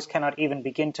 Liberals cannot even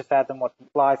begin to fathom what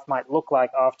life might look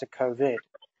like after COVID.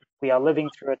 We are living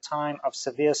through a time of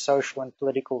severe social and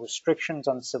political restrictions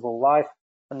on civil life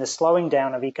and the slowing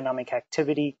down of economic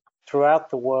activity throughout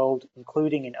the world,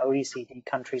 including in OECD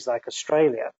countries like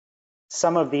Australia.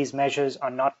 Some of these measures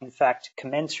are not, in fact,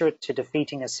 commensurate to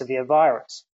defeating a severe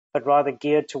virus, but rather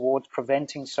geared towards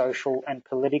preventing social and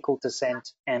political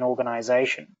dissent and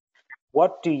organisation.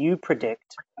 What do you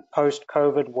predict a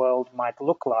post-COVID world might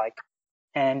look like,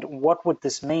 and what would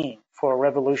this mean for a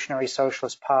revolutionary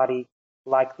socialist party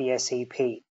like the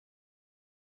SEP?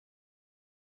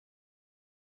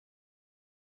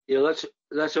 Yeah,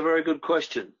 that's a very good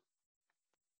question.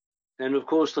 And of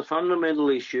course, the fundamental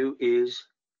issue is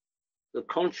that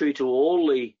contrary to all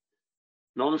the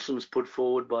nonsense put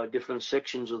forward by different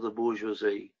sections of the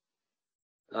bourgeoisie,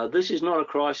 this is not a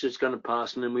crisis that's going to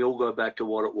pass and then we all go back to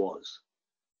what it was.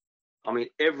 I mean,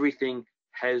 everything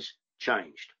has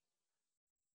changed.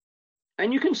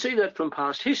 And you can see that from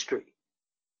past history.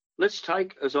 Let's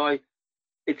take, as I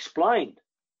explained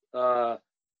at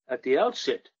the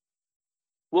outset,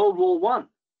 World War I,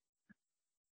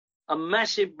 a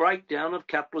massive breakdown of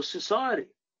capitalist society.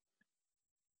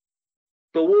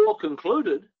 The war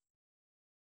concluded,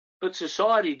 but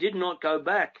society did not go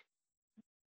back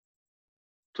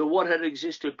to what had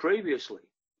existed previously.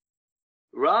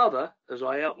 Rather, as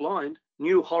I outlined,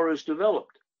 new horrors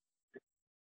developed.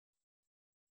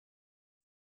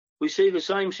 We see the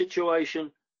same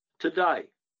situation today.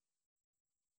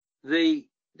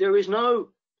 There is no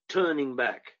turning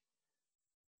back.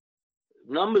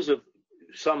 Numbers of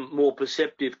some more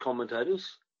perceptive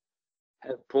commentators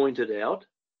have pointed out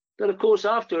that, of course,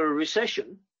 after a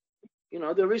recession,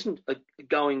 there isn't a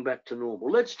going back to normal.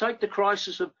 Let's take the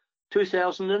crisis of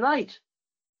 2008,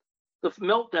 the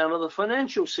meltdown of the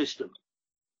financial system.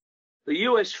 The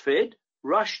US Fed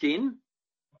rushed in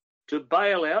to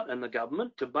bail out, and the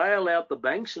government, to bail out the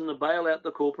banks and to bail out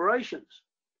the corporations.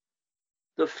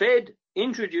 The Fed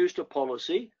introduced a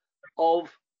policy of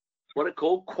what it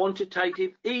called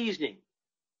quantitative easing.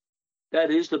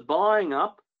 That is the buying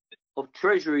up of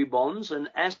treasury bonds and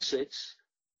assets,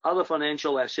 other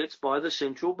financial assets, by the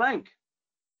central bank.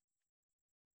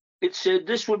 It said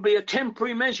this would be a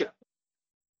temporary measure.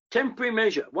 Temporary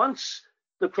measure. Once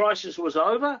the crisis was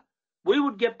over, we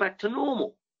would get back to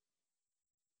normal.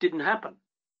 Didn't happen.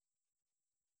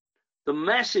 The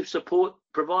massive support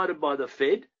provided by the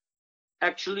Fed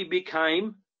actually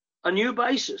became a new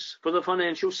basis for the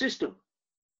financial system.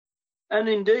 And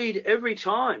indeed, every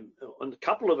time, on a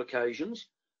couple of occasions,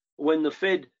 when the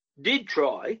Fed did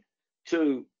try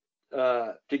to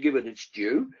give it its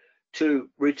due, to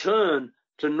return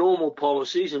to normal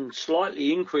policies and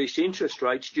slightly increased interest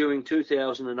rates during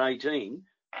 2018,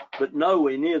 but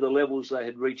nowhere near the levels they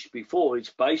had reached before,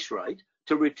 its base rate,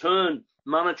 to return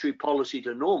monetary policy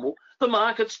to normal, the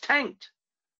markets tanked.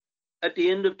 At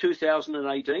the end of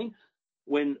 2018,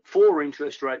 when 4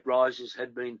 interest rate rises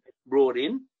had been brought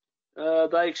in,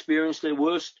 they experienced their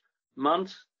worst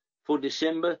month for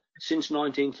December since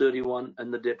 1931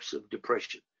 and the depths of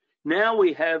depression. Now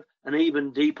we have an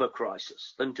even deeper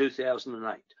crisis than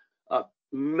 2008, a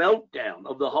meltdown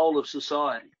of the whole of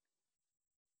society.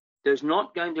 There's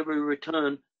not going to be a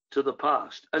return to the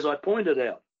past. As I pointed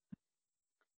out,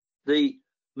 the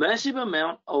massive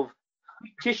amount of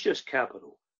fictitious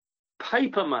capital,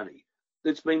 paper money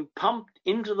that's been pumped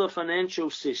into the financial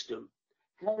system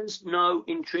has no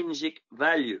intrinsic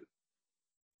value.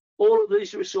 All of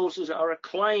these resources are a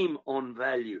claim on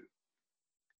value.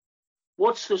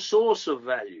 What's the source of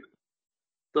value?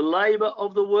 The labour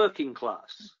of the working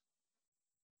class.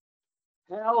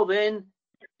 How then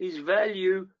is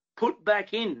value put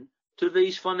back in to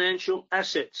these financial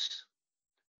assets?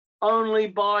 Only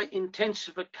by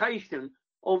intensification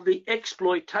of the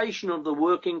exploitation of the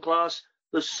working class,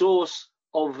 the source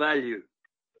of value.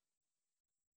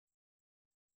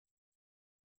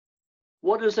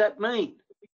 What does that mean?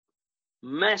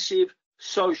 Massive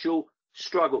social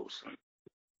struggles.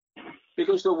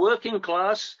 Because the working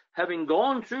class, having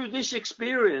gone through this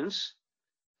experience,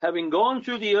 having gone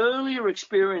through the earlier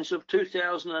experience of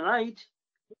 2008,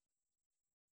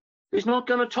 is not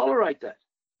going to tolerate that.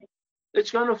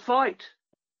 It's going to fight.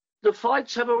 The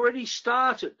fights have already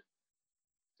started.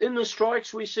 In the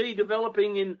strikes we see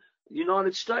developing in the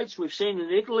United States, we've seen in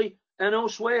Italy and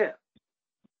elsewhere.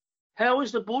 How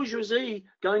is the bourgeoisie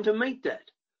going to meet that?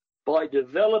 By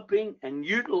developing and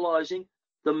utilising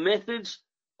the methods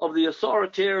of the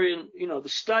authoritarian, the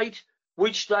state,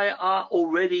 which they are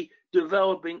already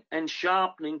developing and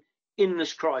sharpening in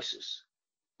this crisis.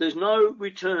 There's no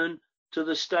return to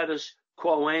the status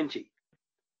quo ante.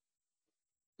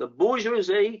 The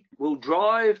bourgeoisie will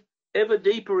drive ever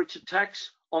deeper its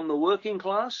attacks on the working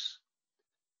class.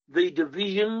 The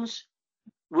divisions,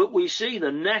 what we see,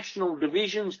 the national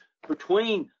divisions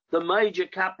between the major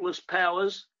capitalist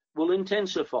powers will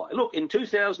intensify. Look, in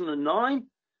 2009,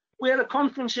 we had a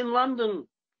conference in London,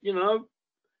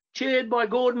 chaired by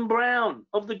Gordon Brown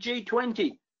of the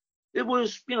G20. It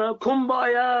was,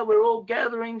 kumbaya, we're all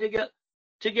gathering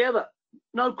together.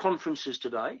 No conferences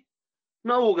today.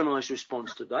 No organised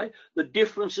response today. The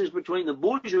differences between the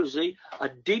bourgeoisie are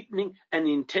deepening and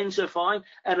intensifying,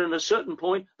 and at a certain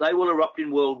point, they will erupt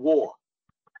in world war.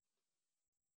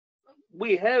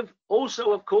 We have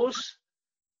also, of course,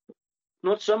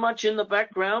 not so much in the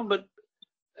background, but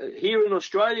here in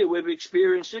Australia, we've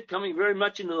experienced it coming very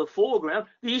much into the foreground,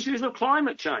 the issues of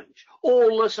climate change.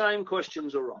 All the same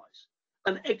questions arise.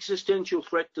 An existential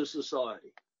threat to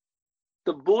society.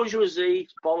 The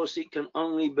bourgeoisie's policy can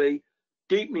only be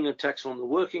deepening attacks on the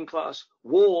working class,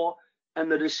 war,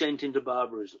 and the descent into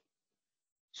barbarism.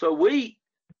 So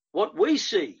what we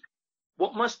see,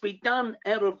 what must be done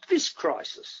out of this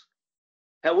crisis,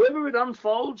 however it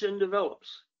unfolds and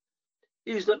develops,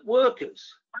 is that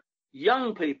workers,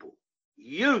 young people,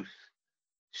 youth,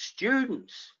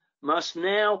 students must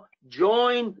now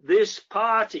join this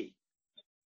party.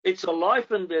 It's a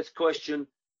life and death question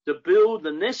to build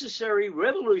the necessary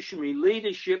revolutionary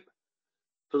leadership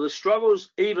for the struggles,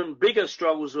 even bigger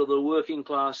struggles of the working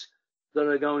class that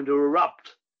are going to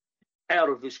erupt out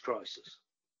of this crisis.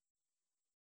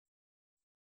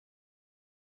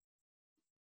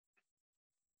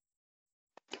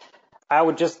 I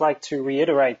would just like to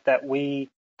reiterate that we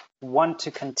want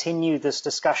to continue this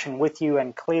discussion with you,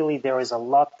 and clearly there is a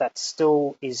lot that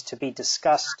still is to be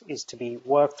discussed, is to be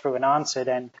worked through and answered,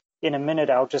 and in a minute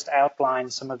I'll just outline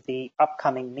some of the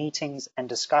upcoming meetings and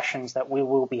discussions that we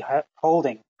will be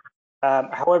holding.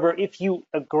 However, if you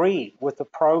agree with the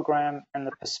program and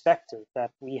the perspective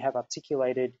that we have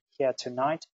articulated here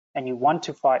tonight, and you want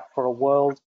to fight for a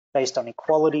world based on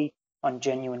equality, on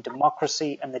genuine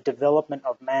democracy, and the development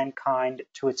of mankind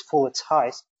to its fullest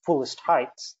heights,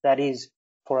 that is,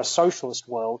 for a socialist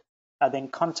world, then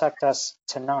contact us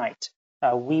tonight.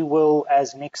 We will,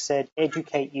 as Nick said,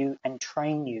 educate you and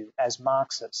train you as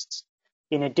Marxists.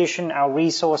 In addition, our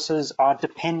resources are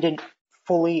dependent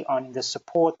fully on the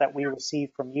support that we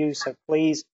receive from you, so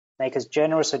please make as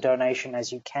generous a donation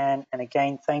as you can. And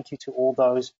again, thank you to all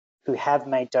those who have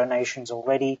made donations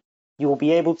already. You will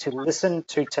be able to listen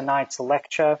to tonight's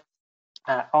lecture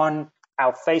on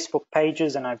our Facebook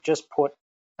pages, and I've just put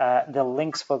the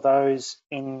links for those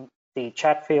in the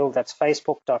chat field. That's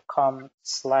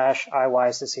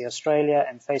facebook.com/IYSSE Australia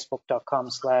and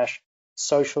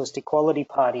facebook.com/Socialist Equality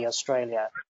Party Australia.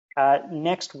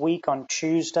 Next week on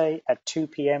Tuesday at 2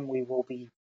 p.m. we will be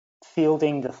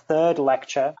fielding the third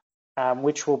lecture,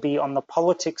 which will be on the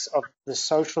politics of the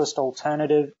socialist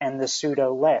alternative and the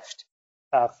pseudo-left,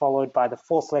 followed by the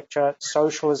fourth lecture,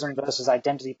 Socialism versus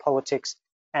Identity Politics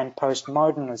and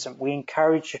Postmodernism. We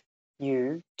encourage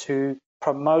you to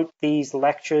promote these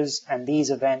lectures and these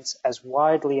events as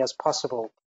widely as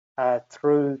possible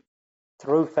through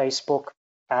Facebook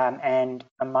and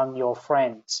among your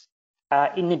friends.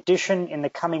 In addition, in the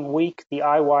coming week, the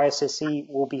IYSSE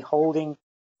will be holding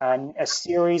a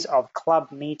series of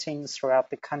club meetings throughout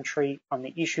the country on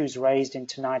the issues raised in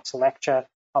tonight's lecture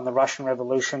on the Russian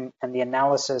Revolution and the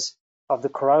analysis of the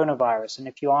coronavirus. And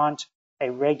if you aren't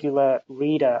a regular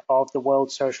reader of the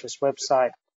World Socialist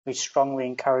website, we strongly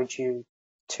encourage you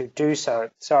to do so.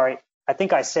 Sorry, I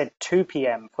think I said 2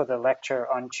 p.m. for the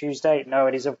lecture on Tuesday. No,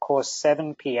 it is, of course,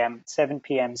 7 p.m.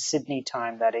 Sydney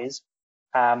time, that is.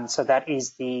 So that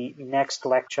is the next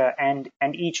lecture and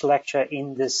each lecture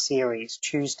in this series,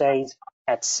 Tuesdays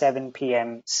at 7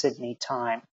 p.m. Sydney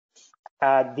time.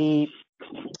 Those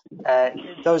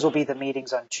will be the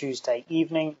meetings on Tuesday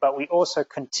evening, but we also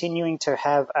continuing to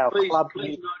have our club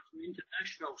meetings. Please note for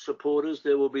international supporters,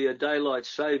 there will be a daylight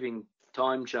saving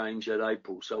time change at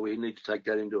April, so we need to take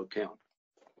that into account.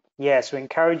 Yes, we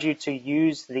encourage you to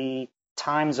use the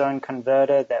time zone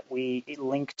converter that we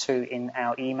link to in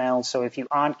our emails. So if you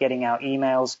aren't getting our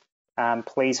emails,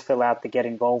 please fill out the Get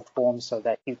Involved form so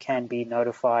that you can be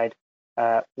notified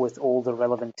with all the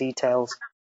relevant details.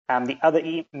 The other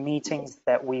meetings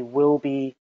that we will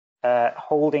be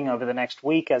holding over the next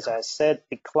week, as I said,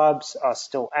 the clubs are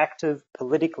still active,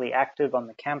 politically active on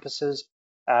the campuses.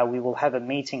 We will have a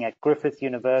meeting at Griffith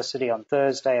University on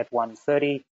Thursday at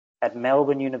 1:30, at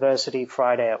Melbourne University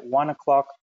Friday at 1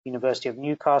 o'clock, University of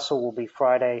Newcastle will be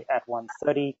Friday at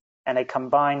 1:30, and a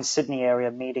combined Sydney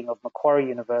area meeting of Macquarie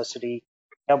University,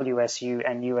 WSU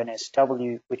and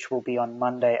UNSW, which will be on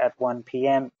Monday at 1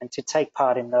 p.m. And to take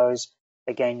part in those,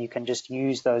 again, you can just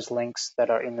use those links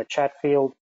that are in the chat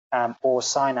field or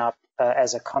sign up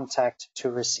as a contact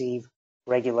to receive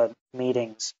regular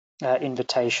meetings,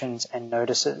 invitations and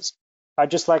notices. I'd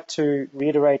just like to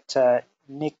reiterate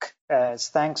Nick,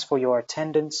 thanks for your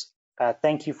attendance.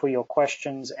 Thank you for your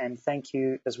questions, and thank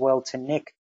you as well to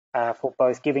Nick for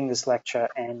both giving this lecture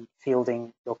and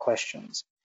fielding your questions.